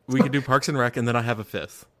 We could do Parks and Rec, and then I have a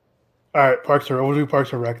 5th. All right, we'll do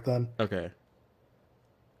Parks and Rec then. Okay.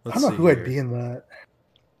 I don't know who I'd be in that.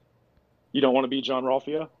 You don't want to be John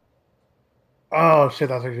Ralphio? Oh shit,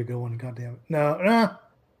 that's actually a good one. God damn it. No.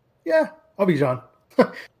 Yeah, I'll be John.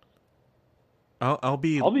 I'll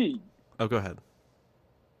be. Oh, go ahead.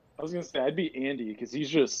 I was gonna say I'd be Andy because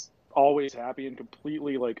he's just always happy and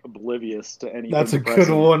completely like oblivious to anything. That's a depressing.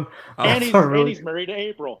 good one. And he's married to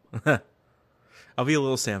April. I'll be a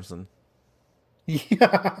little Samson.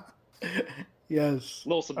 Yeah. Yes.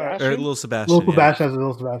 Little Sebastian. Or little Sebastian. Little Sebastian has a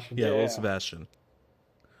Little Sebastian. Yeah, little Sebastian.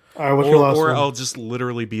 All right, what's your last one? Or I'll just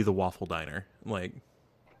literally be the waffle diner, like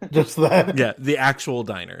just that. Yeah, the actual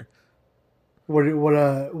diner.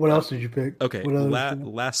 What else did you pick? Okay,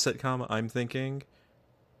 last sitcom I'm thinking.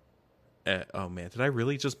 Oh man, did I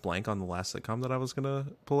really just blank on the last sitcom that I was gonna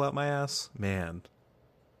pull out my ass? Man,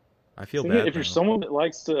 I feel bad. If you're someone that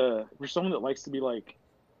likes to, be like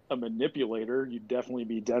a manipulator, you'd definitely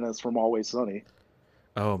be Dennis from Always Sunny.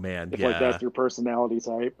 Oh man, if like that's your personality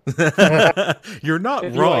type. You're not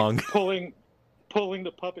wrong. Like pulling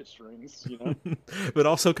the puppet strings, you know. But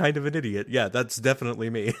also kind of an idiot. Yeah, that's definitely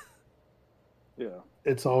me. Yeah.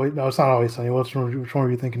 It's not Always Sunny. Which one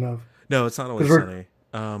were you thinking of? No, it's not Always Sunny.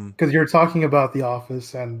 Because you're talking about The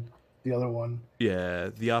Office and the other one. Yeah,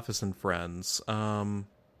 The Office and Friends. I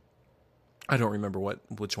don't remember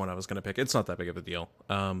which one I was going to pick. It's not that big of a deal.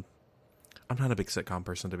 I'm not a big sitcom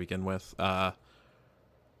person to begin with.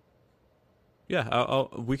 Yeah,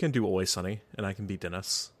 we can do Always Sunny, and I can be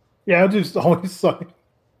Dennis. Yeah, I'll do Always Sunny.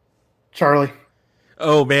 Charlie.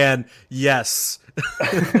 Oh man, yes.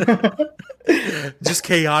 Just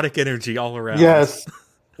chaotic energy all around. Yes,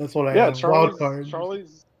 that's what I am.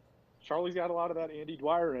 Charlie's got a lot of that Andy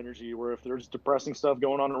Dwyer energy, where if there's depressing stuff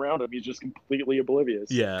going on around him, he's just completely oblivious.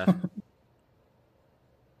 Yeah.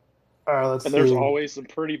 All right, let's see. And there's always some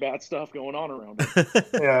pretty bad stuff going on around him.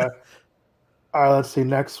 Yeah. All right, let's see.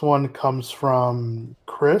 Next one comes from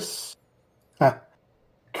Chris.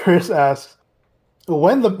 Chris asks,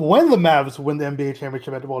 when the Mavs win the NBA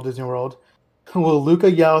championship at Walt Disney World, will Luka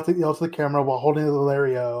yell to the camera while holding the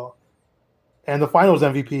Lario and the Finals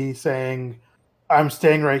MVP saying, "I'm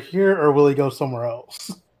staying right here," or will he go somewhere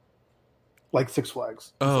else, like Six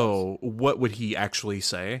Flags? Oh, what would he actually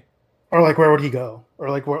say? Or like, where would he go? Or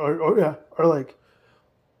like, what would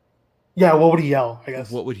he yell? I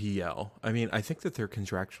guess. What would he yell? I mean, I think that they're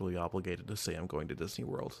contractually obligated to say, "I'm going to Disney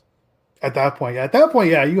World." At that point,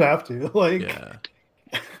 yeah, you have to. Like, yeah.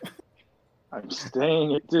 I'm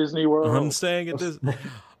staying at Disney World. I'm staying at Disney.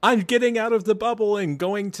 I'm getting out of the bubble and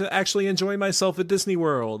going to actually enjoy myself at Disney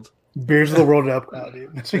World. Beers of the World at Epcot,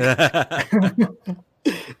 dude.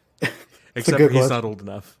 Except he's not old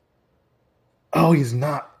enough. Oh, he's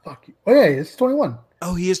not. Fuck you. Oh yeah, he's 21.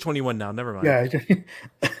 Oh, he is 21 now. Never mind. Yeah.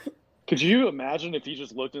 Could you imagine if he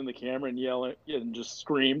just looked in the camera and yelled and just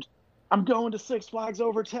screamed, "I'm going to Six Flags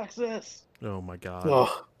Over Texas"? Oh my god.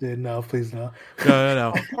 Oh, dude, no, please no.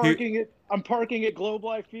 No. I'm parking at Globe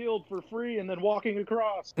Life Field for free and then walking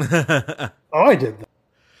across. Oh, I did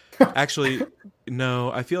that. Actually,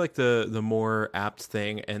 no. I feel like the more apt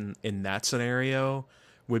thing in that scenario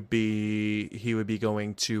would be he would be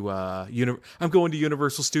going to I'm going to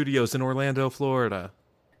Universal Studios in Orlando, Florida.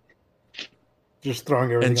 Just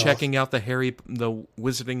throwing everything and checking out the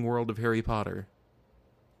Wizarding World of Harry Potter.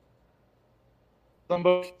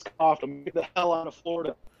 Somebody's coughed. Get the hell out of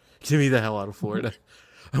Florida. Get me the hell out of Florida.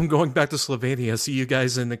 I'm going back to Slovenia. See you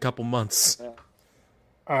guys in a couple months. Yeah.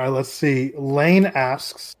 All right, let's see. Lane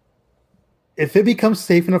asks, if it becomes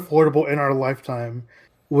safe and affordable in our lifetime,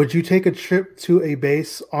 would you take a trip to a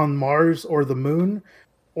base on Mars or the moon,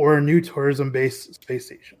 or a new tourism-based space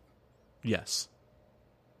station? Yes.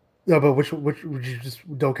 No, but which would you just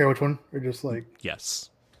don't care which one, or just like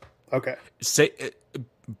yes? Okay.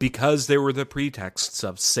 Because there were the pretexts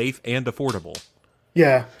of safe and affordable.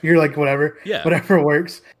 Yeah, you're like whatever. Yeah, whatever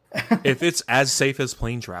works. If it's as safe as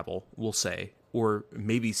plane travel, we'll say, or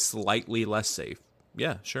maybe slightly less safe.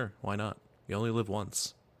 Yeah, sure. Why not? You only live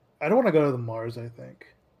once. I don't want to go to the Mars. I think.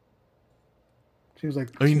 Seems like.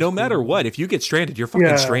 I mean, no matter what, if you get stranded, you're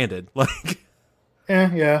fucking stranded. Like.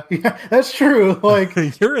 Yeah, that's true. Like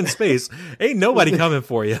you're in space, ain't nobody coming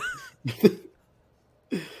for you.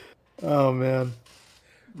 Oh man,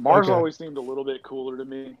 Mars always seemed a little bit cooler to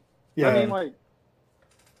me. Yeah, I mean, like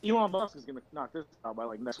Elon Musk is gonna knock this out by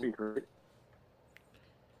like next week, right?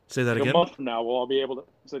 Say that again. A month from now, we'll all be able to.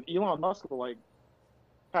 So Elon Musk will like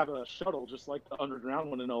have a shuttle just like the underground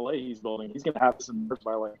one in LA he's building. He's gonna have this in Mars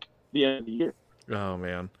by like the end of the year. Oh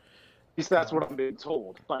man. At least that's what I'm being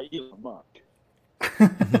told by Elon Musk.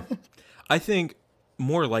 I think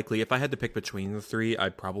more likely, if I had to pick between the three,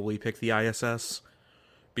 I'd probably pick the ISS,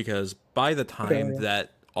 because by the time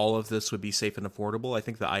that all of this would be safe and affordable, I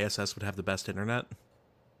think the ISS would have the best internet.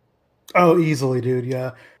 Oh, easily, dude.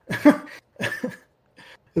 Yeah.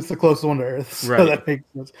 It's the closest one to Earth, so right. That makes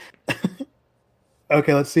sense.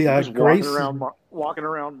 Okay, let's see. Just Grace walking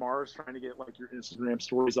around Mars trying to get like your Instagram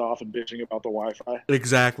stories off and bitching about the Wi-Fi.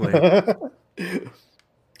 Exactly.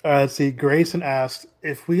 Let's see. Grayson asked,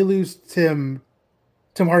 if we lose Tim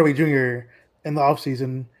Hardaway Jr. in the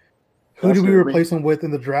offseason, who do we replace him with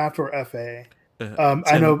in the draft or FA?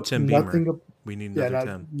 I know Tim nothing. Beamer. We need another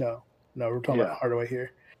Tim. No, we're talking about Hardaway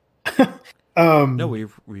here. No, we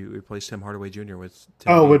replaced Tim Hardaway Jr. with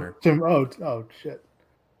Tim Beamer. With Tim. Oh, shit.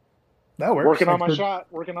 That works. Working on my shot.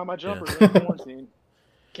 Working on my jumper. Yeah.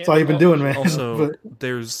 That's all you've been doing, man. Also,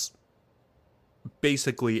 there's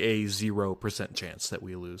basically a 0% chance that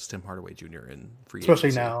we lose Tim Hardaway Jr. in free agency.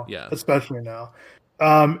 Especially now. Yeah. Especially now.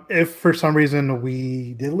 If for some reason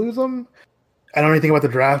we did lose him, I don't know anything about the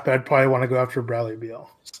draft, but I'd probably want to go after Bradley Beal.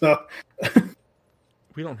 So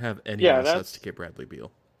we don't have any assets to get Bradley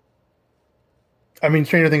Beal. I mean,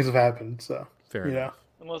 stranger things have happened, so fair enough.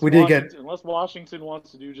 Unless Washington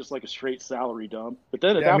wants to do just like a straight salary dump, but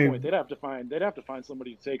then at that point they'd have to find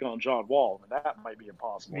somebody to take on John Wall, and that might be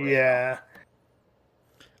impossible. Yeah,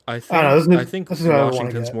 I think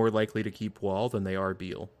Washington's more likely to keep Wall than they are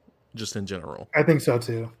Beal, just in general. I think so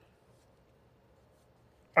too.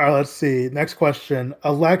 All right, let's see. Next question,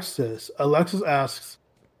 Alexis. Alexis asks,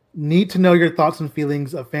 "Need to know your thoughts and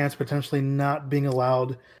feelings of fans potentially not being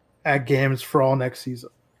allowed at games for all next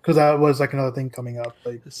season." Because that was like another thing coming up.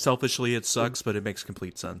 Like, selfishly, it sucks, but it makes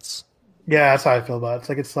complete sense. Yeah, that's how I feel about it. It's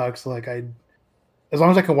like it sucks. Like as long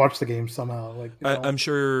as I can watch the game somehow. Like I'm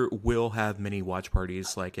sure we'll have mini watch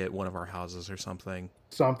parties, like at one of our houses or something.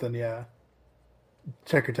 Something, yeah.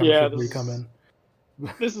 Check your temperature before you come in.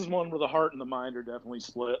 This is one where the heart and the mind are definitely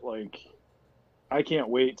split. Like, I can't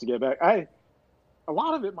wait to get back. A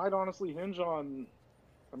lot of it might honestly hinge on.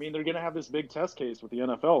 I mean, they're going to have this big test case with the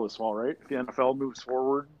NFL this fall, right? If the NFL moves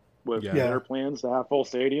forward with their plans to have full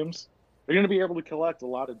stadiums, they're going to be able to collect a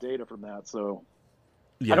lot of data from that. So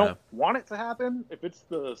I don't want it to happen. If it's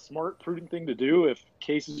the smart, prudent thing to do, if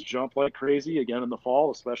cases jump like crazy again in the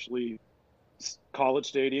fall, especially college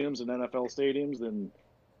stadiums and NFL stadiums, then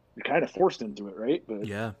you're kind of forced into it, right?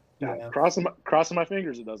 But crossing my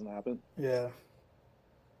fingers it doesn't happen. Yeah.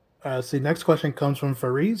 See, next question comes from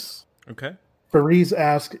Fariz. Okay. Fariz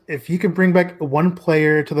asked, if you can bring back one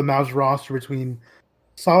player to the Mavs roster between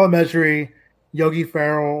Salah Mejri, Yogi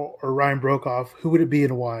Ferrell, or Ryan Broekhoff, who would it be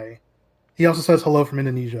and why? He also says hello from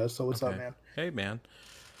Indonesia. So what's up, man? Hey, man.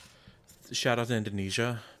 Shout out to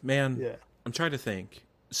Indonesia. Man, I'm trying to think.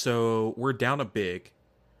 So we're down a big.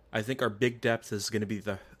 I think our big depth is going to be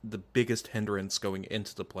the biggest hindrance going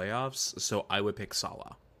into the playoffs. So I would pick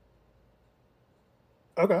Salah.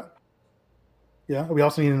 Okay. Yeah, we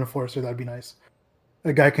also need an enforcer. That'd be nice.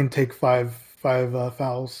 A guy can take five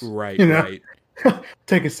fouls. Right, right.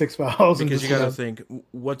 Take his 6 fouls. Because you got to think,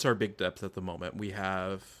 what's our big depth at the moment? We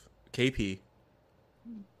have KP.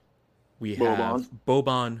 We have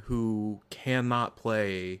Boban, who cannot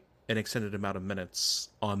play an extended amount of minutes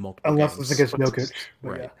on multiple games. Unless it's against Jokic.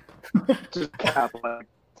 Right. Just cap like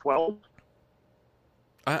 12?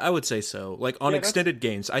 I would say so. Like on extended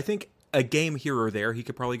games, I think a game here or there, he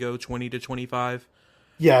could probably go 20 to 25.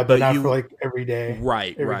 Yeah, but not for like every day.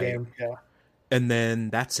 Right, every right. Game. Yeah. And then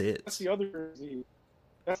that's it. That's the other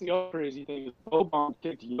crazy thing is Boban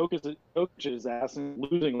kicked Jokic's ass and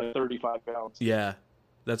losing like 35 pounds. Yeah,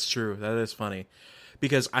 that's true. That is funny.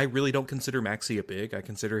 Because I really don't consider Maxey a big. I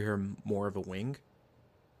consider him more of a wing.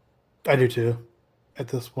 I do too. At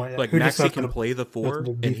this point, like Maxey can play the 4,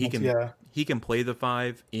 and he can play the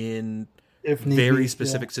 5 in very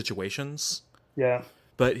specific situations. Yeah,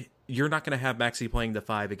 but you're not going to have Maxey playing the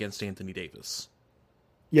 5 against Anthony Davis.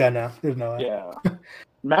 Yeah, no, there's no way. Yeah,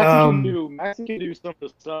 Maxey can do some of the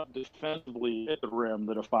stuff defensively at the rim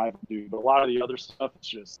that a 5 can do, but a lot of the other stuff is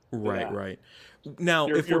just right. Now,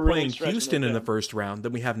 if we're playing Houston in the first round,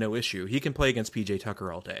 then we have no issue. He can play against PJ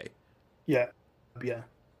Tucker all day. Yeah.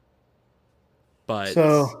 But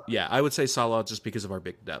I would say Salah just because of our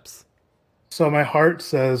big depth. So my heart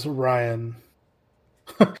says Ryan.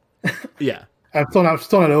 Yeah, I'm still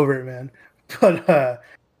not over it, man. But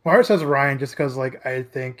my heart says Ryan just because, like, I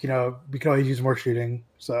think we can always use more shooting.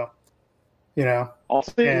 So You know, I'll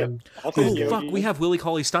say, and I'll say Oh, Yogi. fuck, we have Willie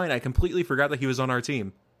Cauley-Stein. I completely forgot that he was on our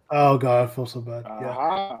team. oh god, I feel so bad. Yeah,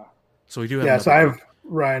 Aha. So we do have yeah. So I another have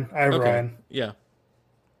Ryan. I have okay. Ryan. Yeah.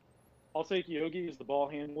 I'll take Yogi as the ball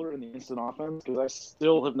handler in the instant offense because I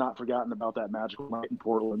still have not forgotten about that magical night in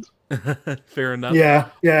Portland. Fair enough. Yeah,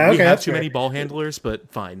 yeah. We Okay, have that's too fair. many ball handlers,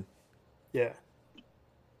 but fine. Yeah.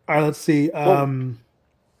 All right, let's see. Oh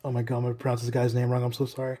my god, I'm gonna pronounce this guy's name wrong. I'm so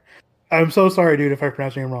sorry. I'm so sorry, dude, if I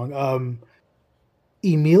pronounce your name wrong.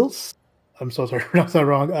 Emils. I'm so sorry to pronounce that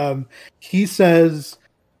wrong. He says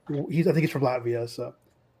I think he's from Latvia. So,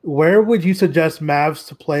 where would you suggest Mavs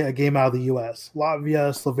to play a game out of the U.S.? Latvia,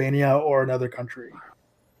 Slovenia, or another country?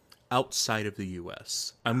 Outside of the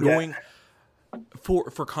U.S., I'm Yeah. going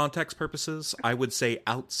for context purposes. I would say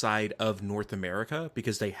outside of North America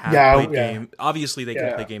because they have played games. Obviously, they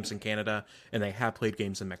can play games in Canada and they have played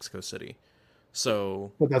games in Mexico City.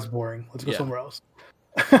 So, But that's boring. Let's go somewhere else.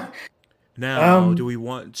 now, do we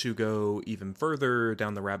want to go even further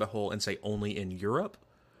down the rabbit hole and say only in Europe?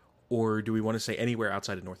 Or do we want to say anywhere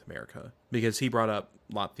outside of North America? Because he brought up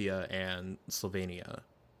Latvia and Slovenia.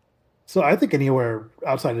 So I think anywhere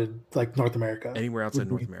outside of like North America. Anywhere outside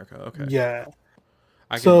North America, okay. Yeah.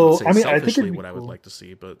 I can So, say I mean, I think selfishly it'd be what I would cool. like to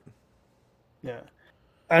see, but Yeah.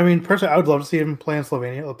 I mean, personally, I would love to see him play in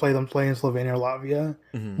Slovenia. Play in Slovenia or Latvia.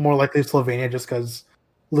 More likely Slovenia, just because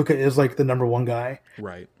Luka is like the number one guy.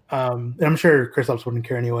 right. And I'm sure Kristaps wouldn't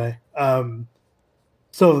care anyway.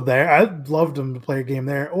 So there, I'd love them to play a game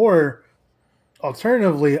there. Or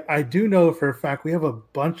alternatively, I do know for a fact we have a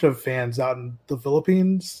bunch of fans out in the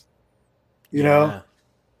Philippines. You know,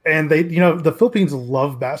 and they, the Philippines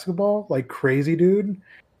love basketball like crazy, dude.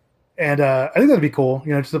 And I think that'd be cool,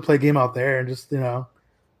 just to play a game out there and just,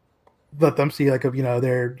 let them see like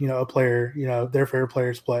their, a player, their favorite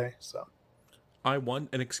players play. So I want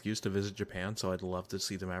an excuse to visit Japan, so I'd love to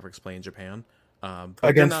see the Mavericks play in Japan. But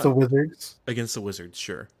against the Wizards. Against the Wizards,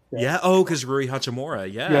 sure. Yeah. Yeah. Oh, because Rui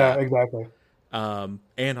Hachimura. Yeah. Yeah, exactly. And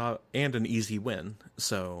an easy win.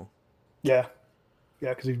 So. Yeah. Yeah,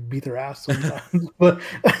 because we beat their ass sometimes.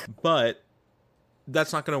 But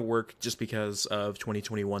that's not going to work just because of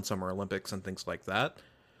 2021 Summer Olympics and things like that.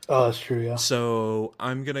 Oh, that's true, yeah. So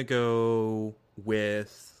I'm going to go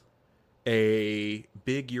with a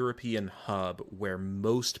big European hub where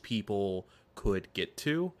most people could get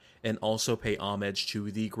to and also pay homage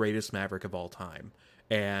to the greatest Maverick of all time.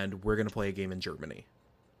 And we're going to play a game in Germany.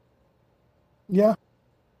 Yeah.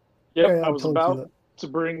 Yep, Yeah, I was totally about to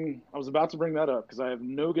bring that up because I have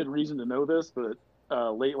no good reason to know this, but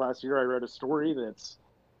late last year I read a story that's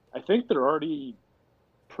I think they're already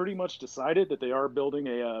pretty much decided that they are building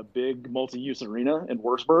a big multi-use arena in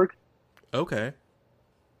Wurzburg. Okay.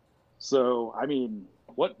 So, I mean,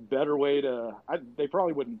 what better way to... they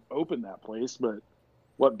probably wouldn't open that place, but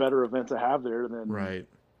what better event to have there than, right.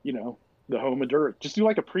 The home of dirt. Just do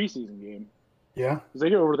like a preseason game. Yeah. Because they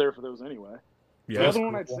go over there for those anyway. Yeah. The other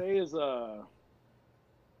one I'd say is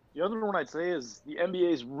the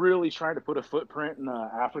NBA is really trying to put a footprint in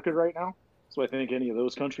Africa right now. So I think any of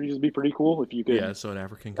those countries would be pretty cool if you could. Yeah, so an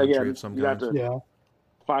African country of some you kind. have to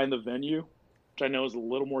find the venue, which I know is a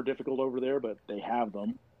little more difficult over there, but they have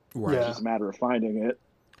them. Right. It's just a matter of finding it.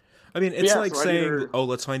 I mean, it's like so saying,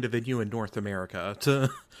 let's find a venue in North America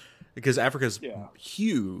because Africa's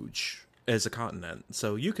huge as a continent.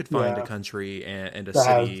 So you could find a country and a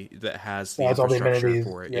city that has the infrastructure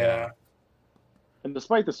for it. Yeah. And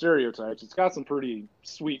despite the stereotypes, it's got some pretty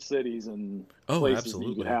sweet cities and places that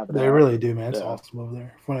you could have. They really do, man. It's awesome over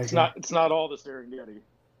there. It's not all the Serengeti.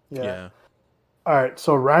 Yeah. All right.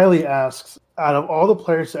 So Riley asks, out of all the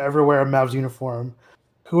players to ever wear a Mavs uniform,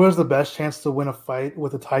 who has the best chance to win a fight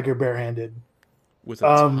with a tiger barehanded? With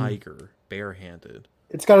a tiger barehanded?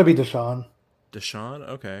 It's got to be Deshaun. Deshaun?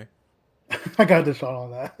 Okay. I got Deshaun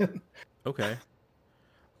on that. Okay.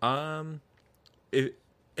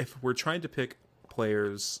 If we're trying to pick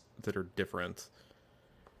players that are different,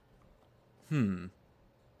 Tim,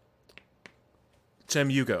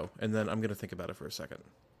 you go, and then I'm going to think about it for a second.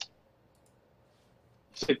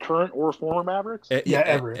 Say current or former Mavericks?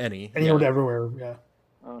 Ever. Anyone everywhere, yeah.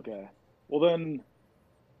 Okay. Well, then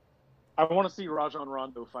I want to see Rajon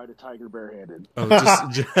Rondo fight a tiger barehanded. Oh,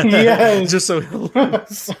 just so he'll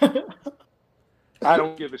lose. I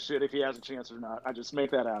don't give a shit if he has a chance or not. I just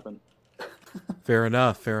make that happen. Fair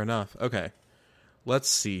enough. Okay. Let's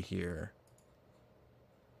see here.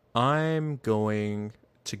 I'm going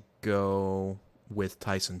to go with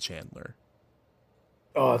Tyson Chandler.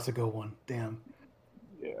 Oh, that's a good one. Damn.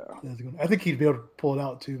 Yeah. That's a good one. I think he'd be able to pull it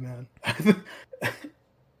out too, man.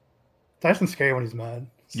 Tyson's scary when he's mad.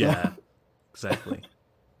 So. Yeah, exactly.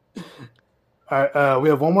 All right, we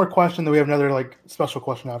have one more question, then we have another like special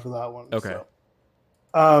question after that one. Okay.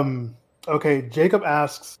 So. Okay, Jacob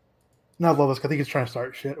asks, not love this, I think he's trying to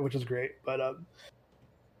start shit, which is great. But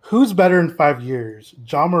who's better in 5 years,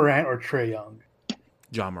 Ja Morant or Trae Young?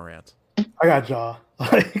 Ja Morant. I got Ja.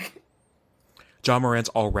 Like, Ja Morant's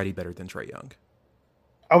already better than Trae Young.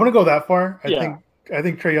 I wouldn't go that far. I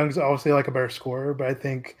think Trae Young's obviously like a better scorer, but I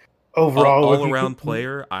think overall, all around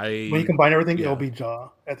player, when you combine everything, yeah. it'll be Ja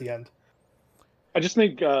at the end. I just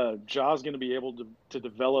think Ja's going to be able to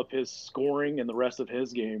develop his scoring and the rest of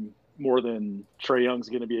his game more than Trae Young's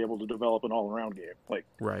going to be able to develop an all-around game. Like,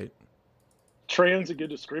 right. Trae Young's a good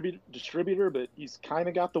distributor, but he's kind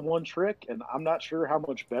of got the one trick, and I'm not sure how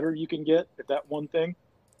much better you can get at that one thing.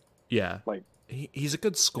 Yeah, like he's a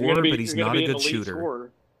good scorer, but he's not a good shooter.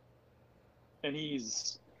 Scorer, and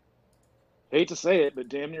he's, hate to say it, but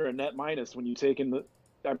damn near a net minus when you take into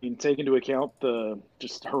account the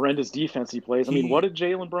just horrendous defense he plays. I mean, what did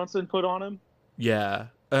Jalen Brunson put on him? Yeah,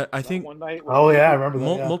 I think one night. Oh yeah, I remember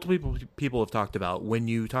that. Multiple people have talked about when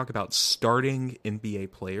you talk about starting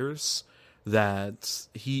NBA players that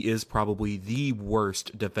he is probably the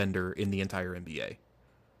worst defender in the entire NBA.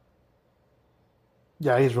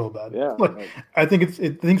 Yeah, he's real bad. Yeah, I think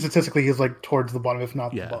statistically he's like towards the bottom, if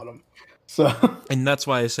not the bottom. So, and that's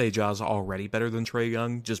why I say Ja's already better than Trae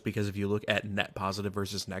Young, just because if you look at net positive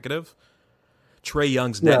versus negative, Trae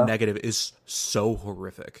Young's net negative is so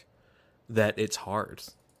horrific that it's hard.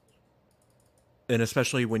 And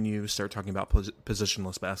especially when you start talking about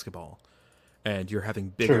positionless basketball and you're having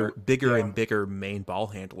bigger and bigger main ball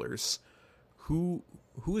handlers, who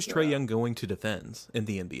is Trae Young going to defend in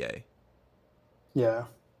the NBA? Yeah.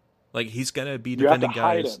 Like, he's going to be defending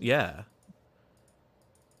guys. Yeah.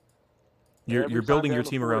 You're building your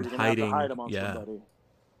team around hiding.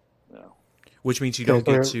 Which means you don't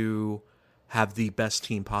get to have the best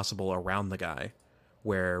team possible around the guy.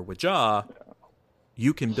 Where with Ja,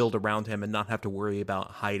 you can build around him and not have to worry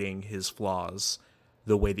about hiding his flaws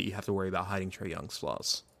the way that you have to worry about hiding Trae Young's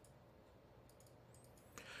flaws.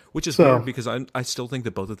 Which is weird because I still think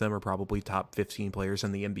that both of them are probably top 15 players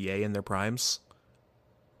in the NBA in their primes.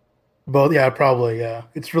 Both, yeah, probably, yeah.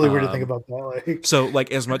 It's really weird to think about that. Like, so,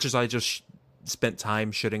 like, as much as I just spent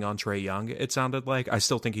time shitting on Trae Young, it sounded like, I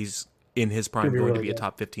still think he's in his prime going to be a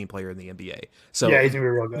top 15 player in the NBA. So yeah, he's gonna be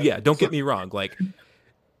real good. Yeah, don't get me wrong. Like,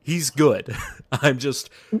 he's good. I'm just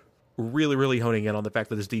really, really honing in on the fact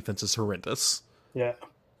that his defense is horrendous. Yeah.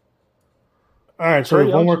 All right, so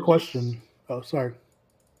one more question. Oh, sorry.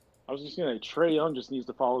 I was just going to say, Trae Young just needs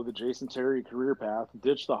to follow the Jason Terry career path,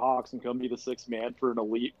 ditch the Hawks, and come be the sixth man for an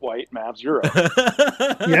elite white Mavs Euro.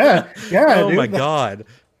 yeah. Oh, dude, my God.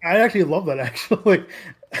 I actually love that, actually.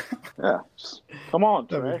 Yeah. Just, come on,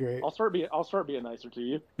 That'd be great. I'll start being nicer to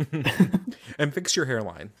you. And fix your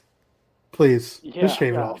hairline. Please. Just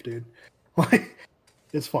shave it off, dude. Like,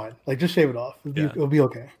 it's fine. Like, just shave it off. It'll be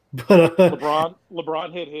okay. But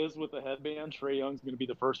LeBron hit his with a headband. Trae Young's going to be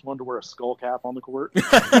the first one to wear a skull cap on the court.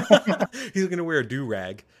 He's going to wear a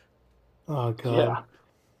do-rag. Oh, God. Yeah.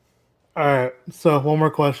 All right. So, one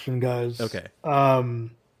more question, guys. Okay.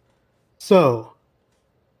 So,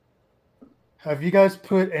 have you guys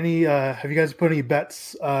put any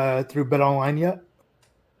bets through BetOnline yet?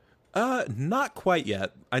 Not quite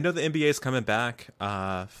yet. I know the NBA is coming back.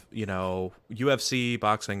 UFC,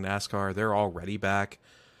 boxing, NASCAR, they're already back.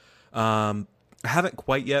 I haven't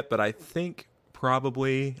quite yet, but I think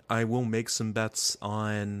probably I will make some bets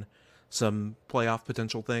on some playoff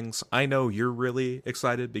potential things. I know you're really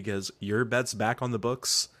excited because your bet's back on the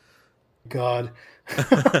books. God.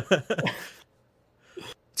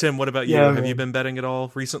 Tim, what about you? Yeah, Have you been betting at all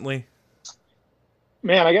recently?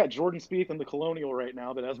 Man, I got Jordan Spieth in the Colonial right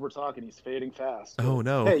now, but as we're talking, he's fading fast. Oh,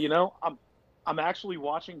 no. Hey, I'm actually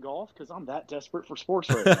watching golf because I'm that desperate for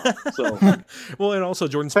sports right now. So, well, and also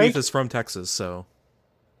Jordan Spieth is from Texas, so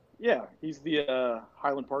yeah, he's the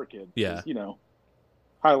Highland Park kid. Yeah,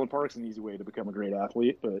 Highland Park's an easy way to become a great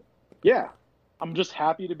athlete, but yeah, I'm just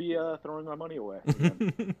happy to be throwing my money away.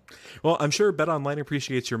 Well, I'm sure BetOnline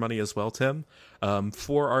appreciates your money as well, Tim.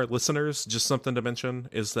 For our listeners, just something to mention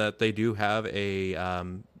is that they do have a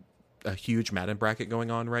huge Madden bracket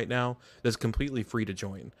going on right now that's completely free to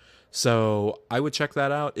join. So I would check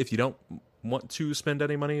that out. If you don't want to spend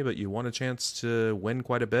any money, but you want a chance to win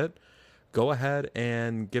quite a bit, go ahead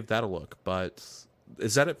and give that a look. But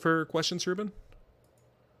is that it for questions, Ruben?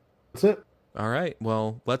 That's it. All right.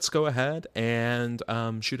 Well, let's go ahead and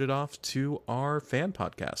shoot it off to our fan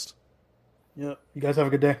podcast. Yeah. You guys have a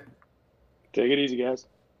good day. Take it easy, guys.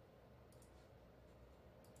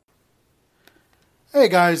 Hey,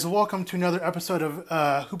 guys. Welcome to another episode of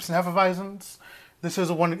Hoops and Hefeweizens. This is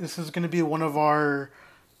going to be one of our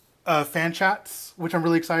fan chats, which I'm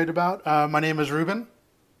really excited about. My name is Ruben.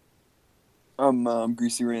 I'm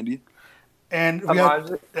Greasy Randy. And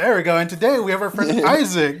there we go. And today we have our friend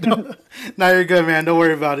Isaac. Now you're good, man. Don't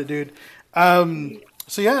worry about it, dude.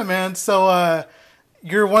 So yeah, man. So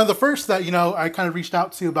you're one of the first that I kind of reached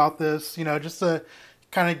out to about this. Just to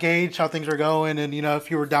kind of gauge how things are going, and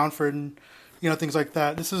if you were down for things like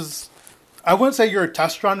that. This is, I wouldn't say you're a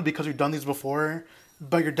test run because you've done these before,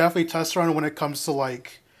 but you're definitely a test run when it comes to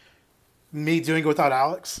like me doing it without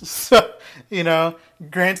Alex. So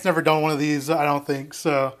Grant's never done one of these, I don't think.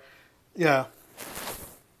 So yeah.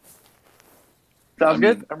 Sounds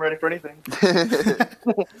good. I'm ready for anything.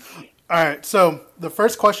 All right. So the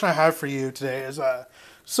first question I have for you today is,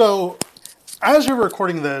 so as you're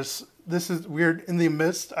recording this is we're in the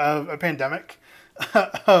midst of a pandemic.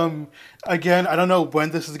 Again, I don't know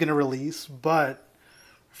when this is going to release, but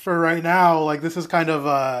for right now, like this is kind of,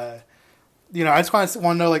 I just want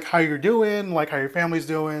to know like how you're doing, like how your family's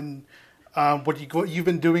doing, what you've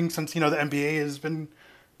been doing since, the NBA has been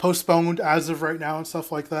postponed as of right now and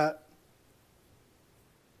stuff like that.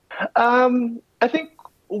 I think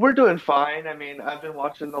we're doing fine. I mean, I've been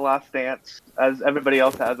watching The Last Dance, as everybody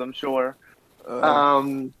else has, I'm sure.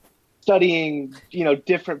 Studying,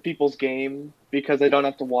 different people's game because I don't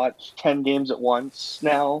have to watch 10 games at once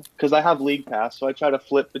now because I have League Pass, so I try to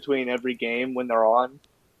flip between every game when they're on.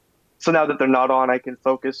 So now that they're not on, I can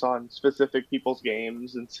focus on specific people's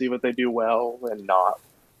games and see what they do well and not.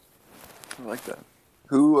 I like that.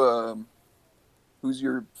 Who's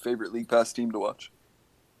your favorite League Pass team to watch?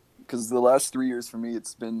 Because the last 3 years for me,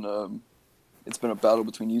 it's been a battle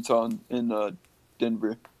between Utah and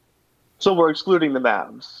Denver. So we're excluding the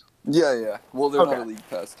Mavs. Yeah. Well, they're not a League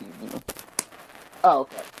Pass team, Oh,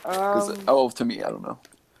 okay. To me, I don't know.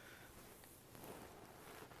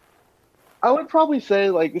 I would probably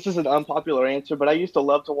say, like, this is an unpopular answer, but I used to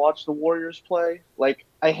love to watch the Warriors play. Like,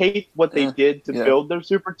 I hate what they did to build their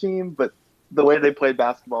super team, but the way they played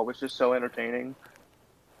basketball was just so entertaining.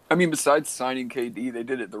 I mean, besides signing KD, they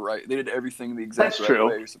did everything the exact way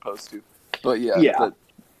you're supposed to. But but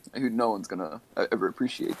no one's gonna ever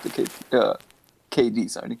appreciate the KD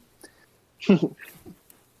signing.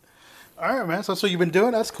 All right, man. So that's what you've been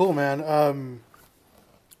doing. That's cool, man.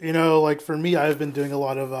 Like for me, I've been doing a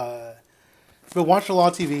lot of, been watching a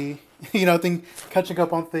lot of TV. Catching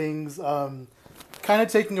up on things. Kind of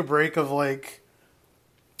taking a break of like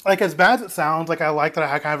as bad as it sounds, like I like that I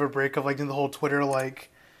had kind of a break of like doing the whole Twitter like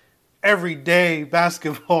everyday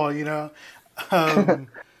basketball. Just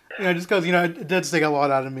because it did take a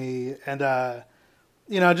lot out of me, and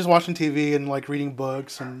just watching TV and like reading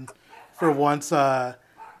books, and for once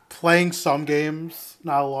playing some games,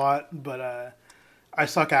 not a lot, but I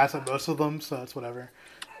suck ass at most of them, so it's whatever.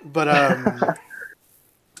 But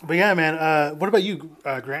but yeah, man. What about you,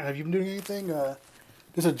 Grant? Have you been doing anything?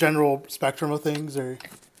 Just a general spectrum of things, or?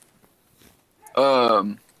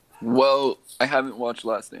 Well, I haven't watched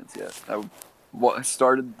Last Dance yet. I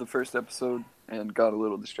started the first episode and got a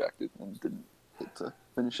little distracted and didn't get to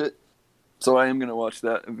finish it. So I am going to watch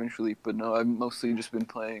that eventually. But no, I've mostly just been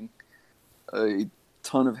playing a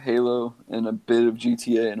ton of Halo and a bit of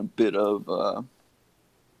GTA and a bit of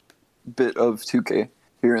 2K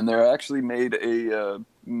here and there. I actually made a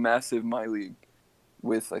massive My League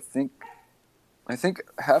with I think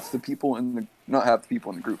half the people in the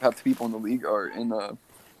group, half the people in the league are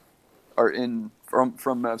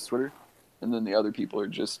from Mavs Twitter, and then the other people are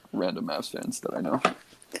just random Mavs fans that I know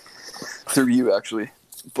through you actually.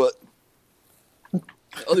 But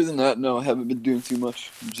other than that, no, I haven't been doing too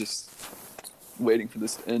much. I'm just waiting for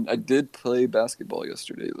this. And I did play basketball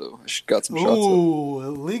yesterday though. I got some shots. Ooh,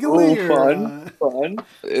 legally. Fun.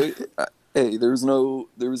 Hey, there was no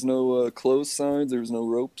close signs. There was no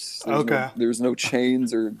ropes. There was no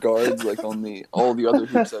chains or guards like on all the other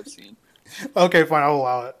hoops I've seen. Okay, fine. I'll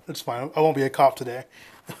allow it. It's fine. I won't be a cop today.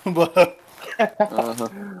 But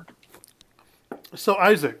So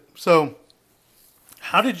Isaac,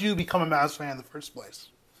 how did you become a Mavs fan in the first place,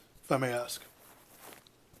 if I may ask?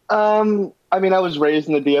 I mean, I was raised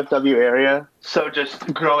in the DFW area, so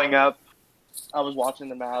just growing up, I was watching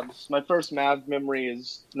the Mavs. My first Mavs memory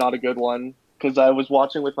is not a good one because I was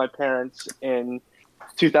watching with my parents in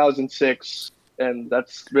 2006, and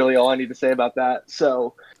that's really all I need to say about that.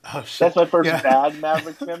 So that's my first bad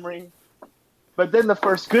Mavericks memory. But then the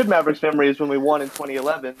first good Mavericks memory is when we won in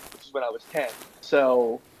 2011, which is when I was 10.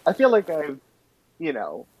 So I feel like I've,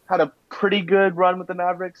 had a pretty good run with the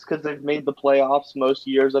Mavericks because they've made the playoffs most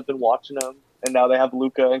years I've been watching them, and now they have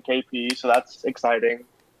Luka and KP, so that's exciting.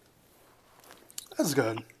 That's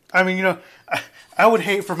good. I mean, I would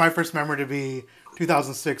hate for my first memory to be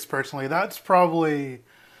 2006 personally. That's probably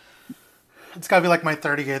it's got to be like my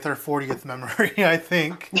 30th or 40th memory, I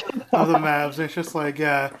think, of the Mavs. It's just like,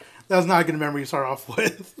 yeah, that's not a good memory to start off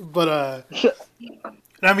with. But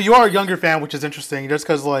I mean, you are a younger fan, which is interesting, just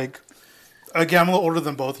because like, again, I'm a little older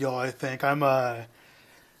than both y'all. I think I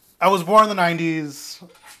was born in the 90s.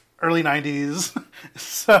 Early 90s,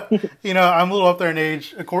 so I'm a little up there in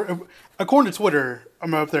age. According to Twitter,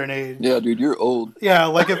 I'm up there in age. Yeah, dude, you're old. Yeah,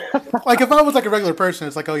 like if I was like a regular person,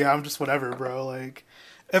 it's like, oh yeah, I'm just whatever, bro. Like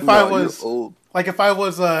if I was old. Like if I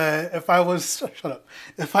was shut up.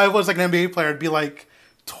 If I was like an NBA player, I'd be like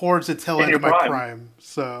towards the tail end of my prime.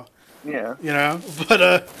 So yeah,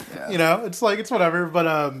 but it's like it's whatever. But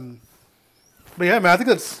yeah, man, I think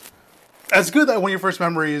that's good that one of your first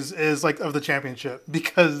memories is like of the championship,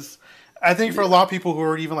 because I think for a lot of people who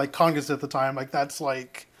were even like cognizant at the time, like that's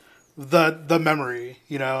like the memory,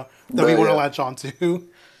 that we want to latch on to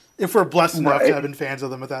if we're blessed enough to have been fans of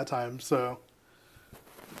them at that time. So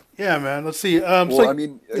yeah, man, let's see. Sorry,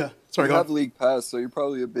 you have League Pass, so you're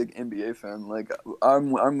probably a big NBA fan. Like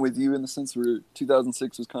I'm with you in the sense where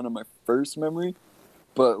 2006 was kind of my first memory,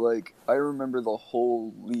 but like I remember the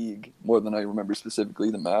whole league more than I remember specifically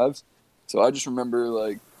the Mavs. So I just remember,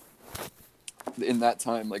 like, in that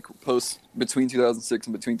time, like, between 2006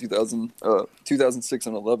 and between 2006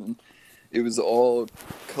 and 11, it was all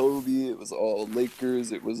Kobe, it was all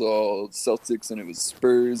Lakers, it was all Celtics, and it was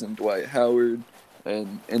Spurs and Dwight Howard,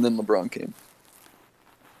 and then LeBron came.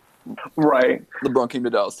 Right. LeBron came to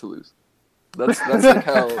Dallas to lose. That's like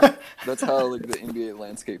how like the NBA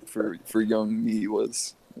landscape for young me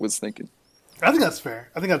was thinking. I think that's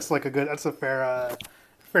fair. I think that's like that's a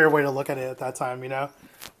fair way to look at it at that time,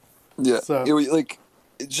 Yeah. So it was like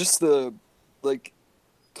just the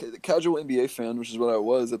casual NBA fan, which is what I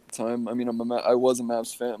was at the time. I mean, I was a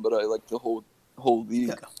Mavs fan, but I liked the whole league.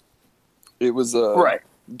 Yeah. It was right.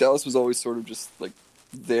 Dallas was always sort of just like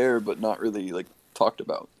there, but not really like talked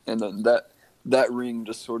about. And then that ring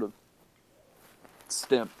just sort of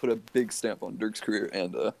put a big stamp on Dirk's career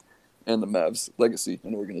and the Mavs legacy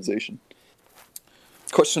and organization.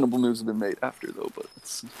 Questionable moves have been made after, though, but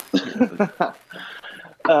it's...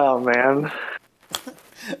 Oh, man.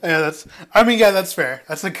 Yeah, that's fair.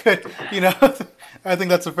 That's a good, I think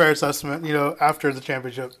that's a fair assessment, after the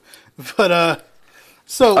championship. But,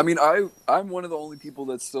 so... I mean, I'm one of the only people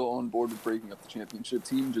that's still on board with breaking up the championship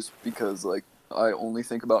team, just because, like, I only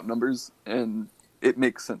think about numbers, and it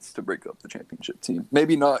makes sense to break up the championship team.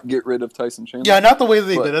 Maybe not get rid of Tyson Chandler. Yeah, not the way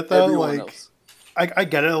they did it, though. Like, else. I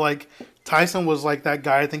get it. Like, Tyson was like that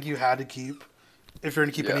guy I think you had to keep if you're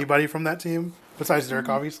going to keep anybody from that team, besides Dirk,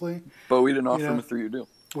 obviously. But we didn't offer him a 3-year deal.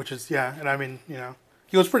 Which is, and I mean,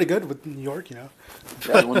 he was pretty good with New York, Yeah,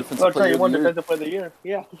 he won Defensive Player of the Year.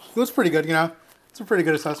 Yeah. He was pretty good, It's a pretty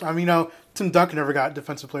good assessment. I mean, Tim Duncan never got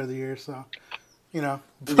Defensive Player of the Year, so, yeah.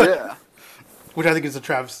 Which I think is a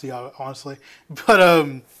travesty, honestly.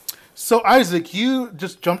 But, so Isaac, you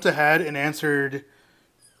just jumped ahead and answered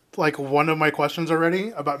like one of my questions already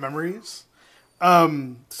about memories.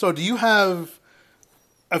 So do you have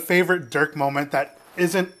a favorite Dirk moment that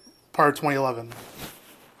isn't part of 2011?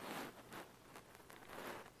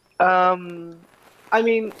 I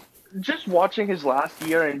mean, just watching his last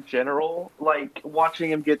year in general, like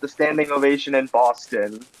watching him get the standing ovation in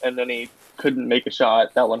Boston, and then he couldn't make a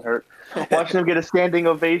shot. That one hurt. Watching him get a standing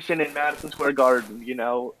ovation in Madison Square Garden,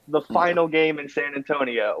 the final game in San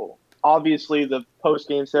Antonio. Obviously, the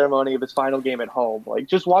post-game ceremony of his final game at home. Like,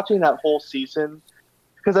 just watching that whole season,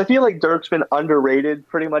 because I feel like Dirk's been underrated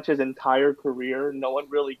pretty much his entire career. No one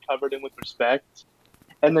really covered him with respect.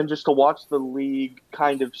 And then just to watch the league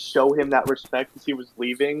kind of show him that respect as he was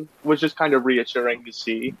leaving was just kind of reassuring to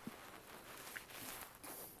see.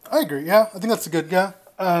 I agree. Yeah, I think that's a good, yeah.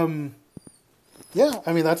 I mean,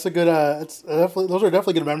 that's a good, those are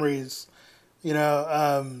definitely good memories.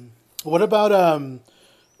 What about,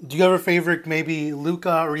 do you have a favorite, maybe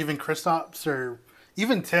Luka or even Kristaps or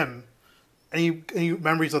even Tim? Any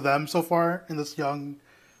memories of them so far in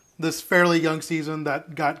this fairly young season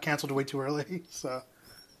that got canceled way too early? So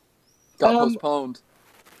got postponed.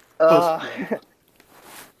 So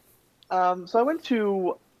I went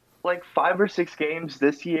to like 5 or 6 games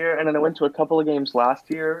this year, and then I went to a couple of games last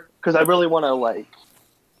year because I really want to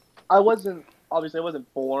I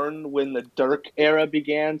wasn't born when the Dirk era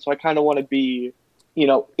began, so I kind of want to be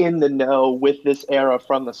in the know with this era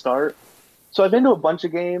from the start. So I've been to a bunch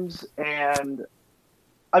of games, and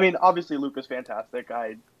I mean, obviously Luka's fantastic.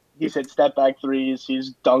 He's hit step back threes.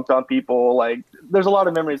 He's dunked on people. Like, there's a lot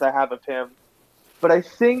of memories I have of him. But I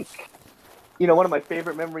think, one of my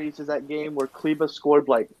favorite memories is that game where Kleba scored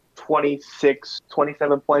like 26,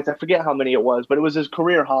 27 points. I forget how many it was, but it was his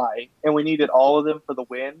career high, and we needed all of them for the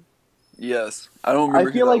win. Yes. I don't remember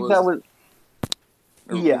I feel like that was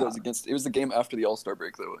yeah. That was against. It was the game after the All-Star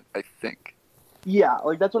break, though, I think. Yeah,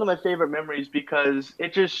 like that's one of my favorite memories because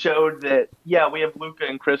it just showed that, yeah, we have Luka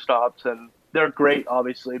and Kristaps, and they're great,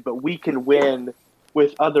 obviously, but we can win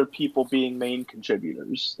with other people being main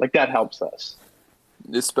contributors. Like, that helps us.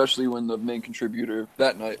 Especially when the main contributor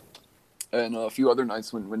that night, and a few other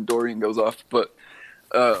nights when Dorian goes off, but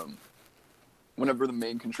whenever the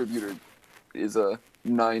main contributor is a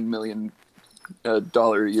 $9 million a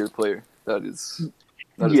year player, that is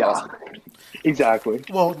awesome. Exactly.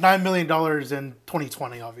 Well, $9 million in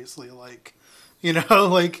 2020, obviously. Like, you know,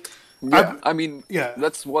 like. Yeah, I mean, yeah.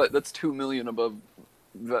 That's $2 million above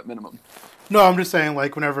vet minimum. No, I'm just saying,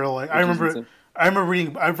 like, whenever, like, I remember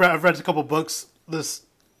reading. I've read a couple books this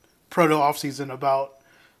proto off season about,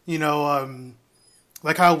 you know,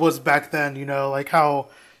 like how it was back then. You know, like how,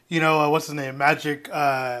 you know, what's his name, Magic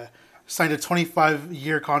signed a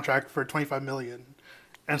 25-year contract for $25 million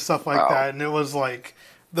and stuff like that, and it was like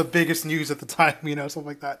the biggest news at the time, you know, stuff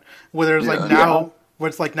like that. Where it's like now, where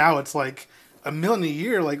it's like now, it's like $1 million a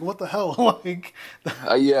year. Like, what the hell? Like,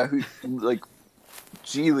 like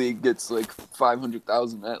G League gets like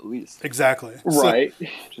 500,000 at least. Exactly. Right.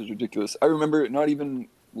 Which is ridiculous. I remember not even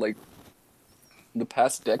like the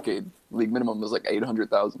past decade, league minimum was like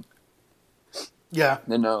 800,000. Yeah.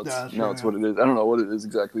 And now it's what it is. I don't know what it is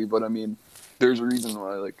exactly, but I mean, there's a reason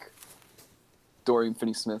why like Dorian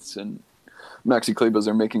Finney-Smiths and Maxi Klebas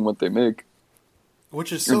are making what they make.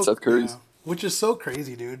 Which is and Seth Curry's. Yeah, which is so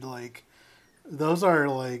crazy, dude. Like, those are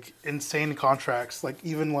like insane contracts. Like,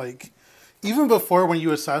 even before when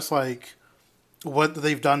you assess like what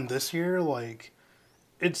they've done this year, like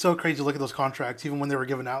it's so crazy to look at those contracts. Even when they were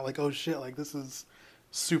given out, like, oh shit, like this is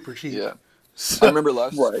super cheap. Yeah. So, I remember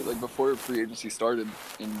like before free agency started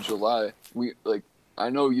in July, we like I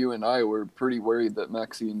know you and I were pretty worried that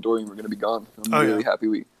Maxi and Dorian were going to be gone. I'm really happy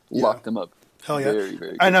we locked them up. Hell yeah. Very,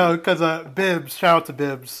 very I know, because Bibbs, shout out to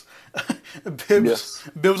Bibbs. Bibbs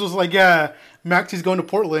was like, yeah, Maxi's going to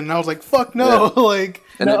Portland. And I was like, fuck no. Yeah. Like,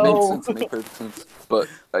 and no. it made sense. It made perfect sense. But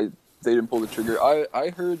they didn't pull the trigger. I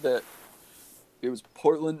heard that it was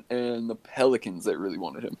Portland and the Pelicans that really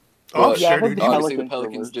wanted him. Oh, but sure, dude. Obviously, the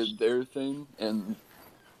Pelicans did their thing, and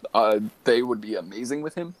they would be amazing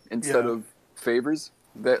with him instead of Favors.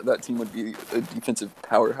 That team would be a defensive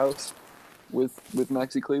powerhouse with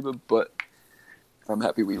Maxi Kleber, but I'm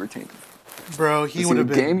happy we retained him. Bro, he would have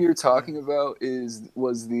been. The game you're talking about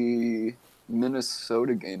was the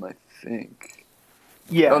Minnesota game, I think.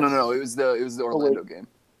 Yeah. No. It was the Orlando game.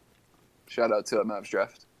 Shout out to Mavs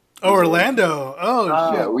Draft. Oh, Orlando!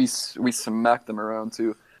 Oh, yeah, we smacked them around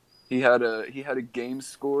too. He had a game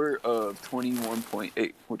score of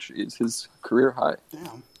 21.8, which is his career high.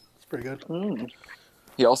 Damn, that's pretty good.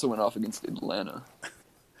 He also went off against Atlanta.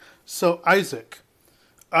 So Isaac,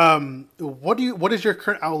 what is your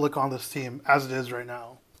current outlook on this team as it is right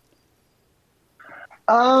now?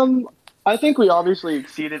 I think we obviously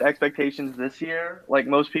exceeded expectations this year. Like,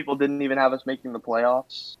 most people didn't even have us making the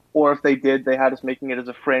playoffs, or if they did, they had us making it as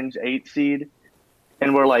a fringe 8 seed.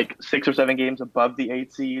 And we're like 6 or 7 games above the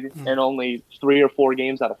 8 seed and only 3 or 4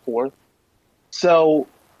 games out of 4th. So,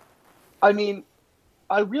 I mean,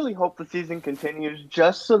 I really hope the season continues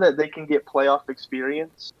just so that they can get playoff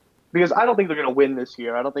experience. Because I don't think they're going to win this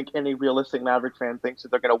year. I don't think any realistic Maverick fan thinks that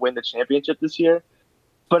they're going to win the championship this year.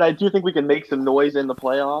 But I do think we can make some noise in the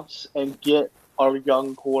playoffs and get our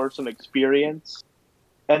young core some experience.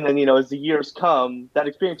 And then, as the years come, that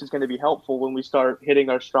experience is going to be helpful when we start hitting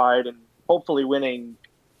our stride and hopefully winning,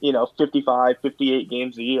 55, 58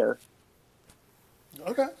 games a year.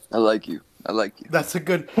 Okay. I like you. That's a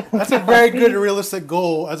very good realistic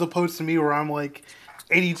goal as opposed to me where I'm like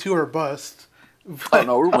 82 or bust. Oh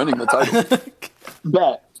no, we're winning the title.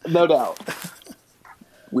 Bet. No doubt.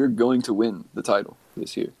 We're going to win the title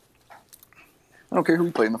this year. I don't care who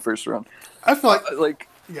we play in the first round. I feel like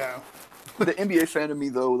yeah. The NBA fan of me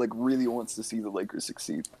though, really wants to see the Lakers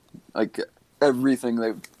succeed. Everything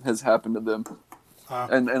that has happened to them.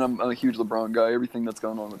 And I'm a huge LeBron guy. Everything that's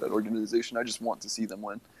going on with that organization, I just want to see them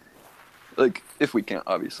win. If we can't,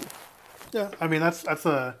 obviously. Yeah, I mean that's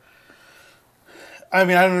a. I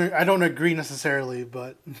mean, I don't agree necessarily,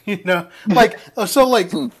 but I like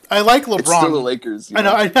LeBron. It's still the Lakers. I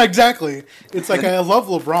know exactly. It's like I love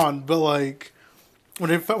LeBron, but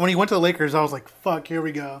when he went to the Lakers, I was like, "Fuck, here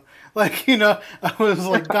we go." I was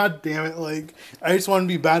like, "God damn it!" I just want to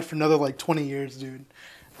be bad for another 20 years, dude.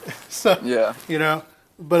 So yeah,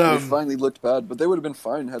 but they finally looked bad, but they would have been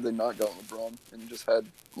fine had they not gotten LeBron and just had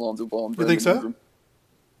Lonzo Ball. And you think so?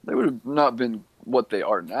 They would have not been what they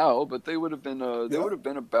are now, but they would have been they would have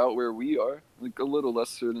been about where we are, like a little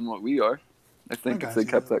lesser than what we are. I think if they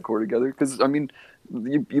kept that core together, because I mean,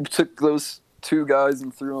 you took those two guys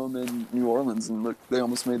and threw them in New Orleans, and look, they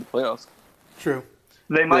almost made the playoffs. True.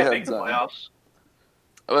 They might make the playoffs.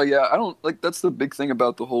 Yeah, I don't like. That's the big thing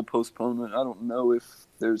about the whole postponement. I don't know if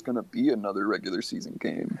there's gonna be another regular season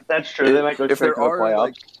game. That's true. They might go straight to the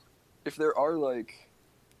playoffs. If there are like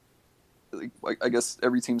I guess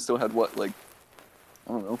every team still had what, like,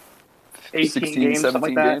 I don't know, 16 games,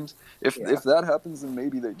 17 like games. If that happens, then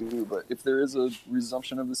maybe they do. But if there is a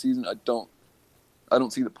resumption of the season, I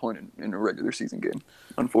don't see the point in a regular season game.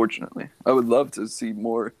 Unfortunately, I would love to see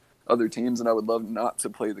more other teams, and I would love not to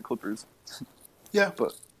play the Clippers. Yeah.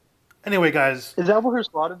 But anyway, guys, is that what we're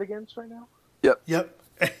slotted against right now? Yep.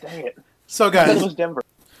 Dang it. So, guys, it was Denver.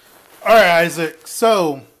 All right, Isaac.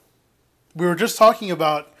 So we were just talking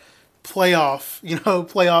about playoff,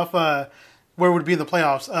 where would be in the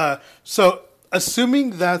playoffs. So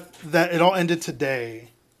assuming that it all ended today,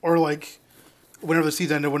 or like whenever the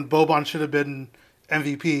season ended, when Boban should have been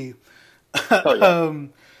MVP,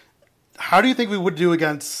 how do you think we would do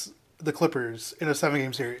against the Clippers in a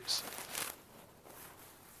 7-game series?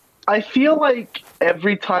 I feel like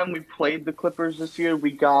every time we played the Clippers this year,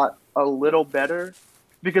 we got a little better.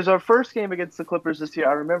 Because our first game against the Clippers this year,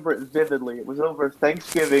 I remember it vividly. It was over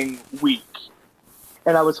Thanksgiving week.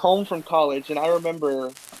 And I was home from college, and I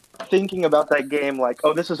remember thinking about that game like,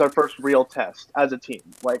 oh, this is our first real test as a team.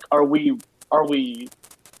 Like, are we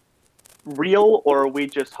real, or are we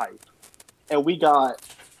just hype? And we got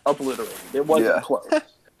obliterated. It wasn't close.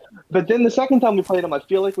 But then the second time we played them, I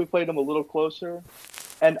feel like we played them a little closer.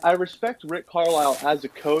 And I respect Rick Carlisle as a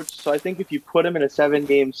coach, so I think if you put him in a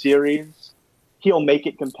 7-game series, he'll make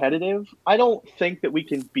it competitive. I don't think that we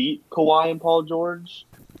can beat Kawhi and Paul George,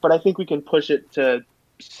 but I think we can push it to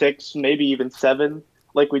 6, maybe even 7,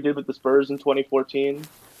 like we did with the Spurs in 2014.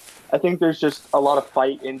 I think there's just a lot of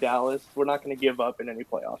fight in Dallas. We're not going to give up in any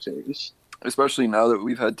playoff series. Especially now that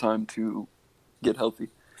we've had time to get healthy.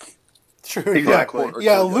 True. Exactly.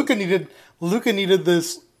 Yeah, Luka needed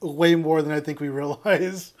this way more than I think we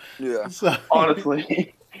realize. Yeah. So,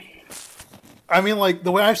 honestly. I mean, like,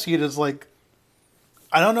 the way I see it is, like,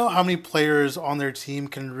 I don't know how many players on their team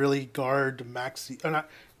can really guard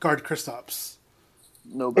guard Kristaps.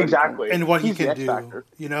 Nobody exactly. And what he can do. Factor.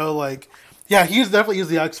 He's definitely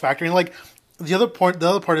the X factor. And, like, the other part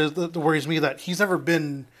is that worries me that he's never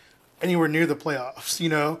been anywhere near the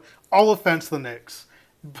playoffs, All offense to the Knicks.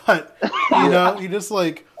 But, he just,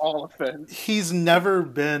 like... all offense. He's never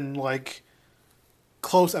been, like,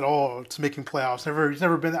 close at all to making playoffs. He's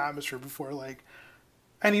never been in the atmosphere before, like...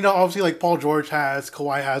 And, obviously, like, Paul George has,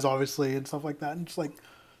 Kawhi has, obviously, and stuff like that. And just, like...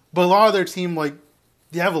 But a lot of their team, like,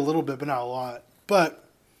 they have a little bit, but not a lot. But,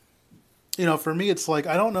 for me, it's, like,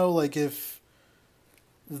 I don't know, like, if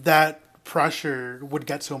that pressure would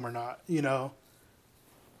get to him or not,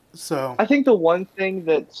 So... I think the one thing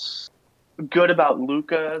that's good about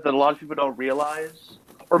Luka that a lot of people don't realize,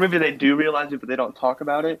 or maybe they do realize it, but they don't talk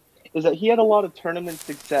about it, is that he had a lot of tournament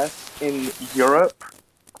success in Europe.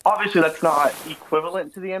 Obviously, that's not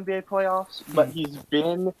equivalent to the NBA playoffs, but he's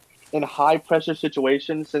been in high-pressure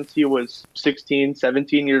situations since he was 16,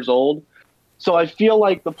 17 years old. So I feel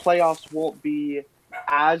like the playoffs won't be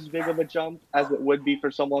as big of a jump as it would be for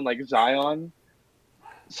someone like Zion.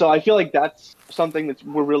 So I feel like that's something that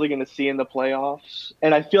we're really going to see in the playoffs.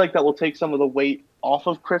 And I feel like that will take some of the weight off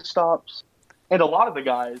of Kristaps and a lot of the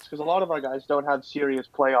guys, because a lot of our guys don't have serious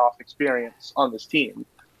playoff experience on this team.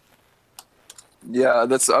 Yeah, I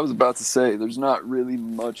was about to say, there's not really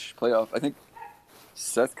much playoff. I think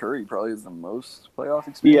Seth Curry probably has the most playoff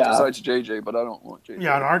experience besides JJ, but I don't want JJ.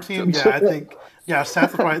 Yeah, on our team, I think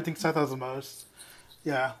Seth has the most.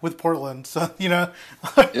 Yeah, with Portland, so yeah,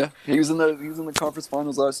 he was in the conference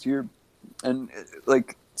finals last year, and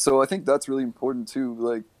so I think that's really important too.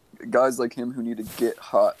 Like guys like him who need to get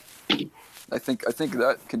hot. I think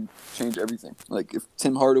that can change everything. Like if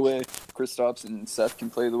Tim Hardaway, Kristaps, and Seth can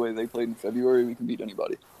play the way they played in February, we can beat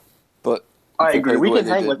anybody. But I agree, we can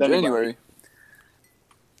hang with anybody. January.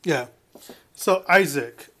 Yeah. So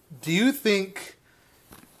Isaac, do you think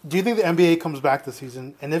the NBA comes back this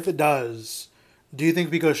season? And if it does, do you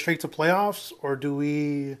think we go straight to playoffs, or do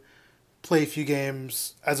we play a few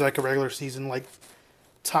games as like a regular season, like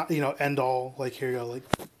end all? Like here you go. Like,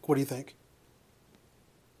 what do you think?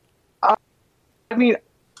 I mean,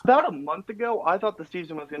 about a month ago, I thought the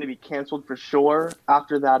season was going to be canceled for sure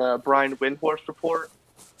after that Brian Windhorst report.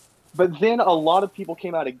 But then a lot of people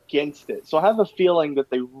came out against it. So I have a feeling that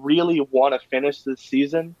they really want to finish this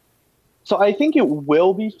season. So I think it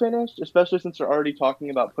will be finished, especially since they're already talking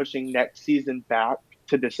about pushing next season back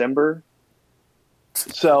to December.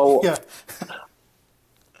 So Yeah.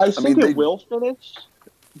 I think it will finish,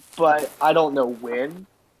 but I don't know when.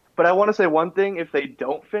 But I want to say one thing: if they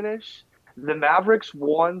don't finish, the Mavericks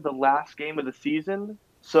won the last game of the season,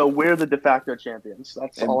 so we're the de facto champions.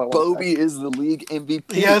 That's all I want to say. Bobby is the league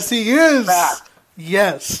MVP. Yes, he is. Fact.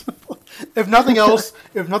 Yes. If nothing else,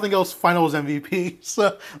 Finals MVP.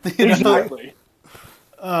 So Exactly.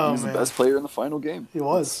 Oh, he was the best player in the final game. He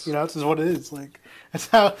was. That's just what it is. Like that's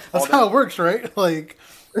how it works, right? Like.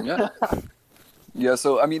 Yeah. Yeah,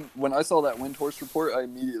 so, I mean, when I saw that Windhorst report, I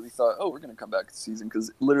immediately thought, oh, we're going to come back this season,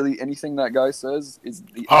 because literally anything that guy says is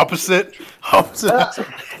the opposite. I was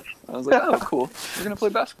like, oh, cool. We're going to play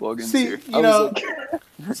basketball again this year.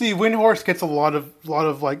 See, Windhorst gets a lot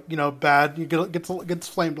of like, bad, gets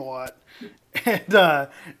flamed a lot. And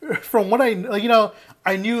from what I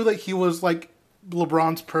knew that he was, like,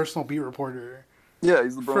 LeBron's personal beat reporter. Yeah,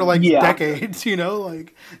 he's LeBron. For, like, decades,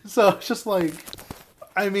 like, so it's just like,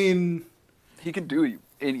 I mean... He can do it,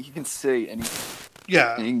 and he can say anything.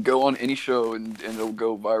 Yeah, and he can go on any show, and it'll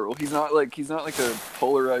go viral. He's not like a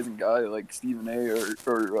polarizing guy like Stephen A.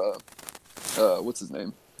 or what's his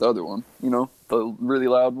name, the other one, the really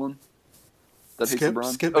loud one that hates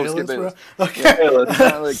LeBron. Skip Bayless. Okay,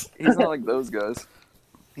 yeah, he's not like those guys.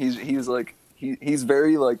 He's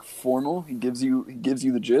very like formal. He gives you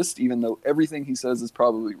the gist, even though everything he says is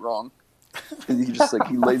probably wrong. He just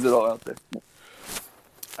he lays it all out there.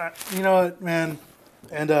 You know what, man,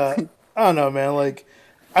 and I don't know, man. Like,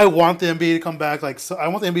 I want the NBA to come back. Like, so I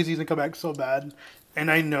want the NBA season to come back so bad, and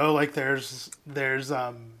I know like there's we have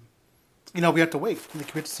to wait.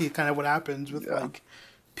 Like, we have to see kind of what happens with like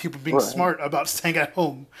people being smart about staying at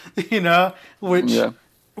home. Which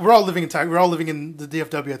we're all living in the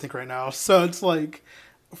DFW, I think, right now. So it's like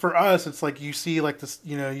for us, it's like you see like this,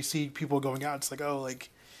 you see people going out. It's like, oh, like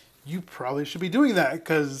you probably should be doing that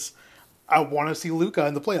because I want to see Luka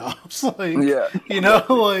in the playoffs. Like,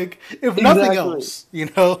 if nothing else,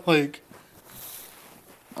 like.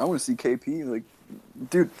 I want to see KP. Like,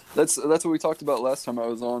 dude, that's what we talked about last time I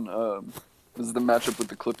was on. Was the matchup with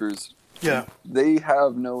the Clippers? Yeah. They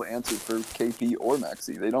have no answer for KP or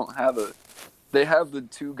Maxey. They don't have They have the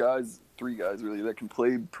three guys really that can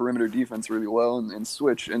play perimeter defense really well and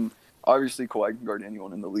switch. And obviously Kawhi can guard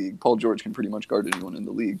anyone in the league. Paul George can pretty much guard anyone in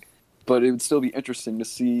the league. But it would still be interesting to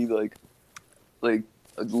see like a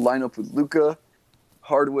lineup with Luka,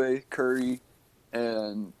 Hardaway, Curry,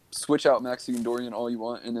 and switch out Maxey and Dorian all you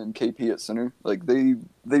want, and then KP at center. Like they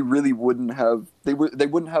really wouldn't have they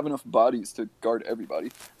wouldn't have enough bodies to guard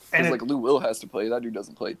everybody. Because like Lou Will has to play. That dude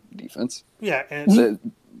doesn't play defense. Yeah, and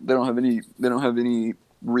they don't have any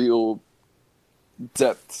real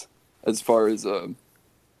depth as far as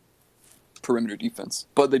perimeter defense.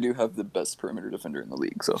 But they do have the best perimeter defender in the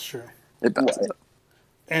league. So sure, it balances out.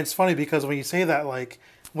 And it's funny because when you say that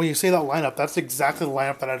lineup, that's exactly the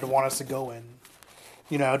lineup that I'd want us to go in.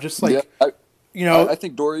 Just like I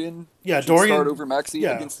think Dorian. Yeah, should start over Maxey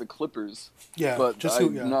against the Clippers. Yeah, but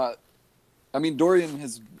not. I mean, Dorian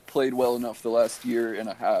has played well enough the last year and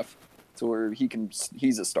a half to where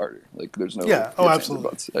he's a starter. Like there's no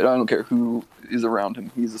absolutely. I don't care who is around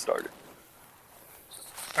him. He's a starter.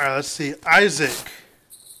 All right, let's see, Isaac.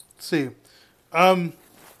 Let's see.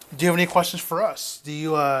 Do you have any questions for us? Do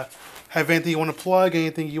you have anything you want to plug?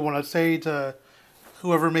 Anything you want to say to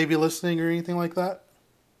whoever may be listening or anything like that?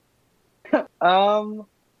 I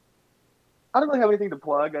don't really have anything to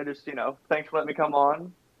plug. I just, thanks for letting me come on.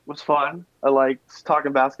 It was fun. I liked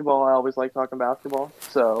talking basketball. I always like talking basketball.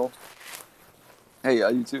 So, hey,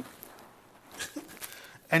 you too.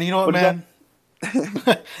 And you know what, man?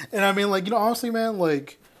 And I mean, honestly, man,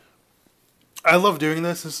 I love doing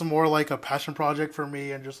this. This is more like a passion project for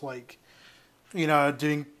me, and just doing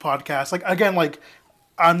podcasts. Again,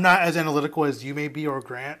 I'm not as analytical as you may be or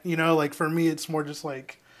Grant. For me, it's more just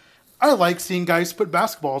I like seeing guys put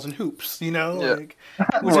basketballs in hoops.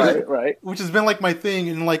 Which has been my thing,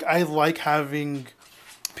 and I like having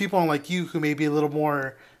people like you who may be a little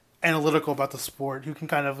more analytical about the sport, who can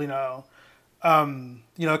kind of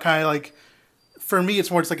for me,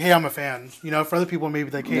 it's more just hey, I'm a fan. For other people,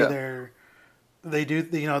 maybe hey,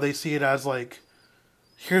 they see it as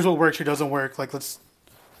here's what works, here doesn't work. Let's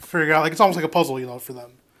figure out. It's almost like a puzzle, for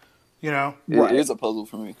them. It is a puzzle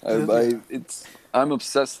for me. I'm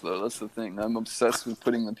obsessed though. That's the thing. I'm obsessed with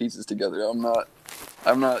putting the pieces together. I'm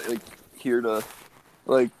not here to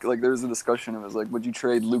there's a discussion. It was would you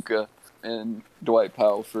trade Luka and Dwight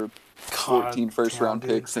Powell for 14 first round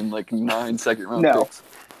picks and 9 second round picks?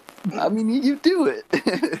 I mean, you do it.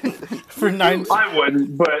 For 9. I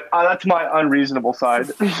wouldn't, but that's my unreasonable side.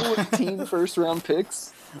 14 first-round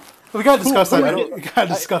picks. We gotta discuss that. We gotta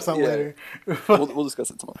discuss that later. We'll discuss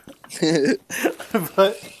it tomorrow.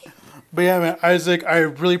 but yeah, man, Isaac, I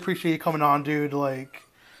really appreciate you coming on, dude. Like,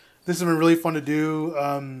 this has been really fun to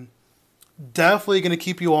do. Definitely gonna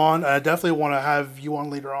keep you on. I definitely want to have you on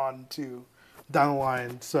later on too, down the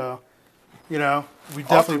line. So, we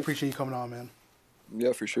definitely appreciate you coming on, man.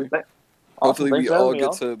 Yeah, for sure. Awesome. Hopefully we all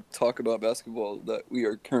get to talk about basketball that we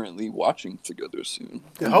are currently watching together soon.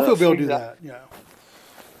 Yeah, hopefully we'll be able to do that. Yeah.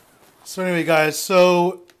 So anyway, guys,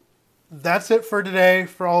 so that's it for today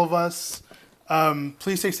for all of us.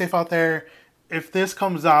 Please stay safe out there. If this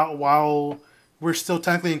comes out while we're still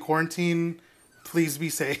technically in quarantine, please be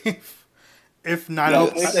safe. If not,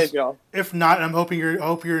 I'm hoping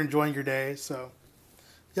you're enjoying your day. So,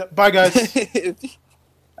 yep. Bye, guys.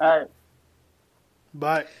 All right.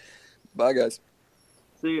 Bye. Bye, guys.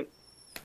 See you.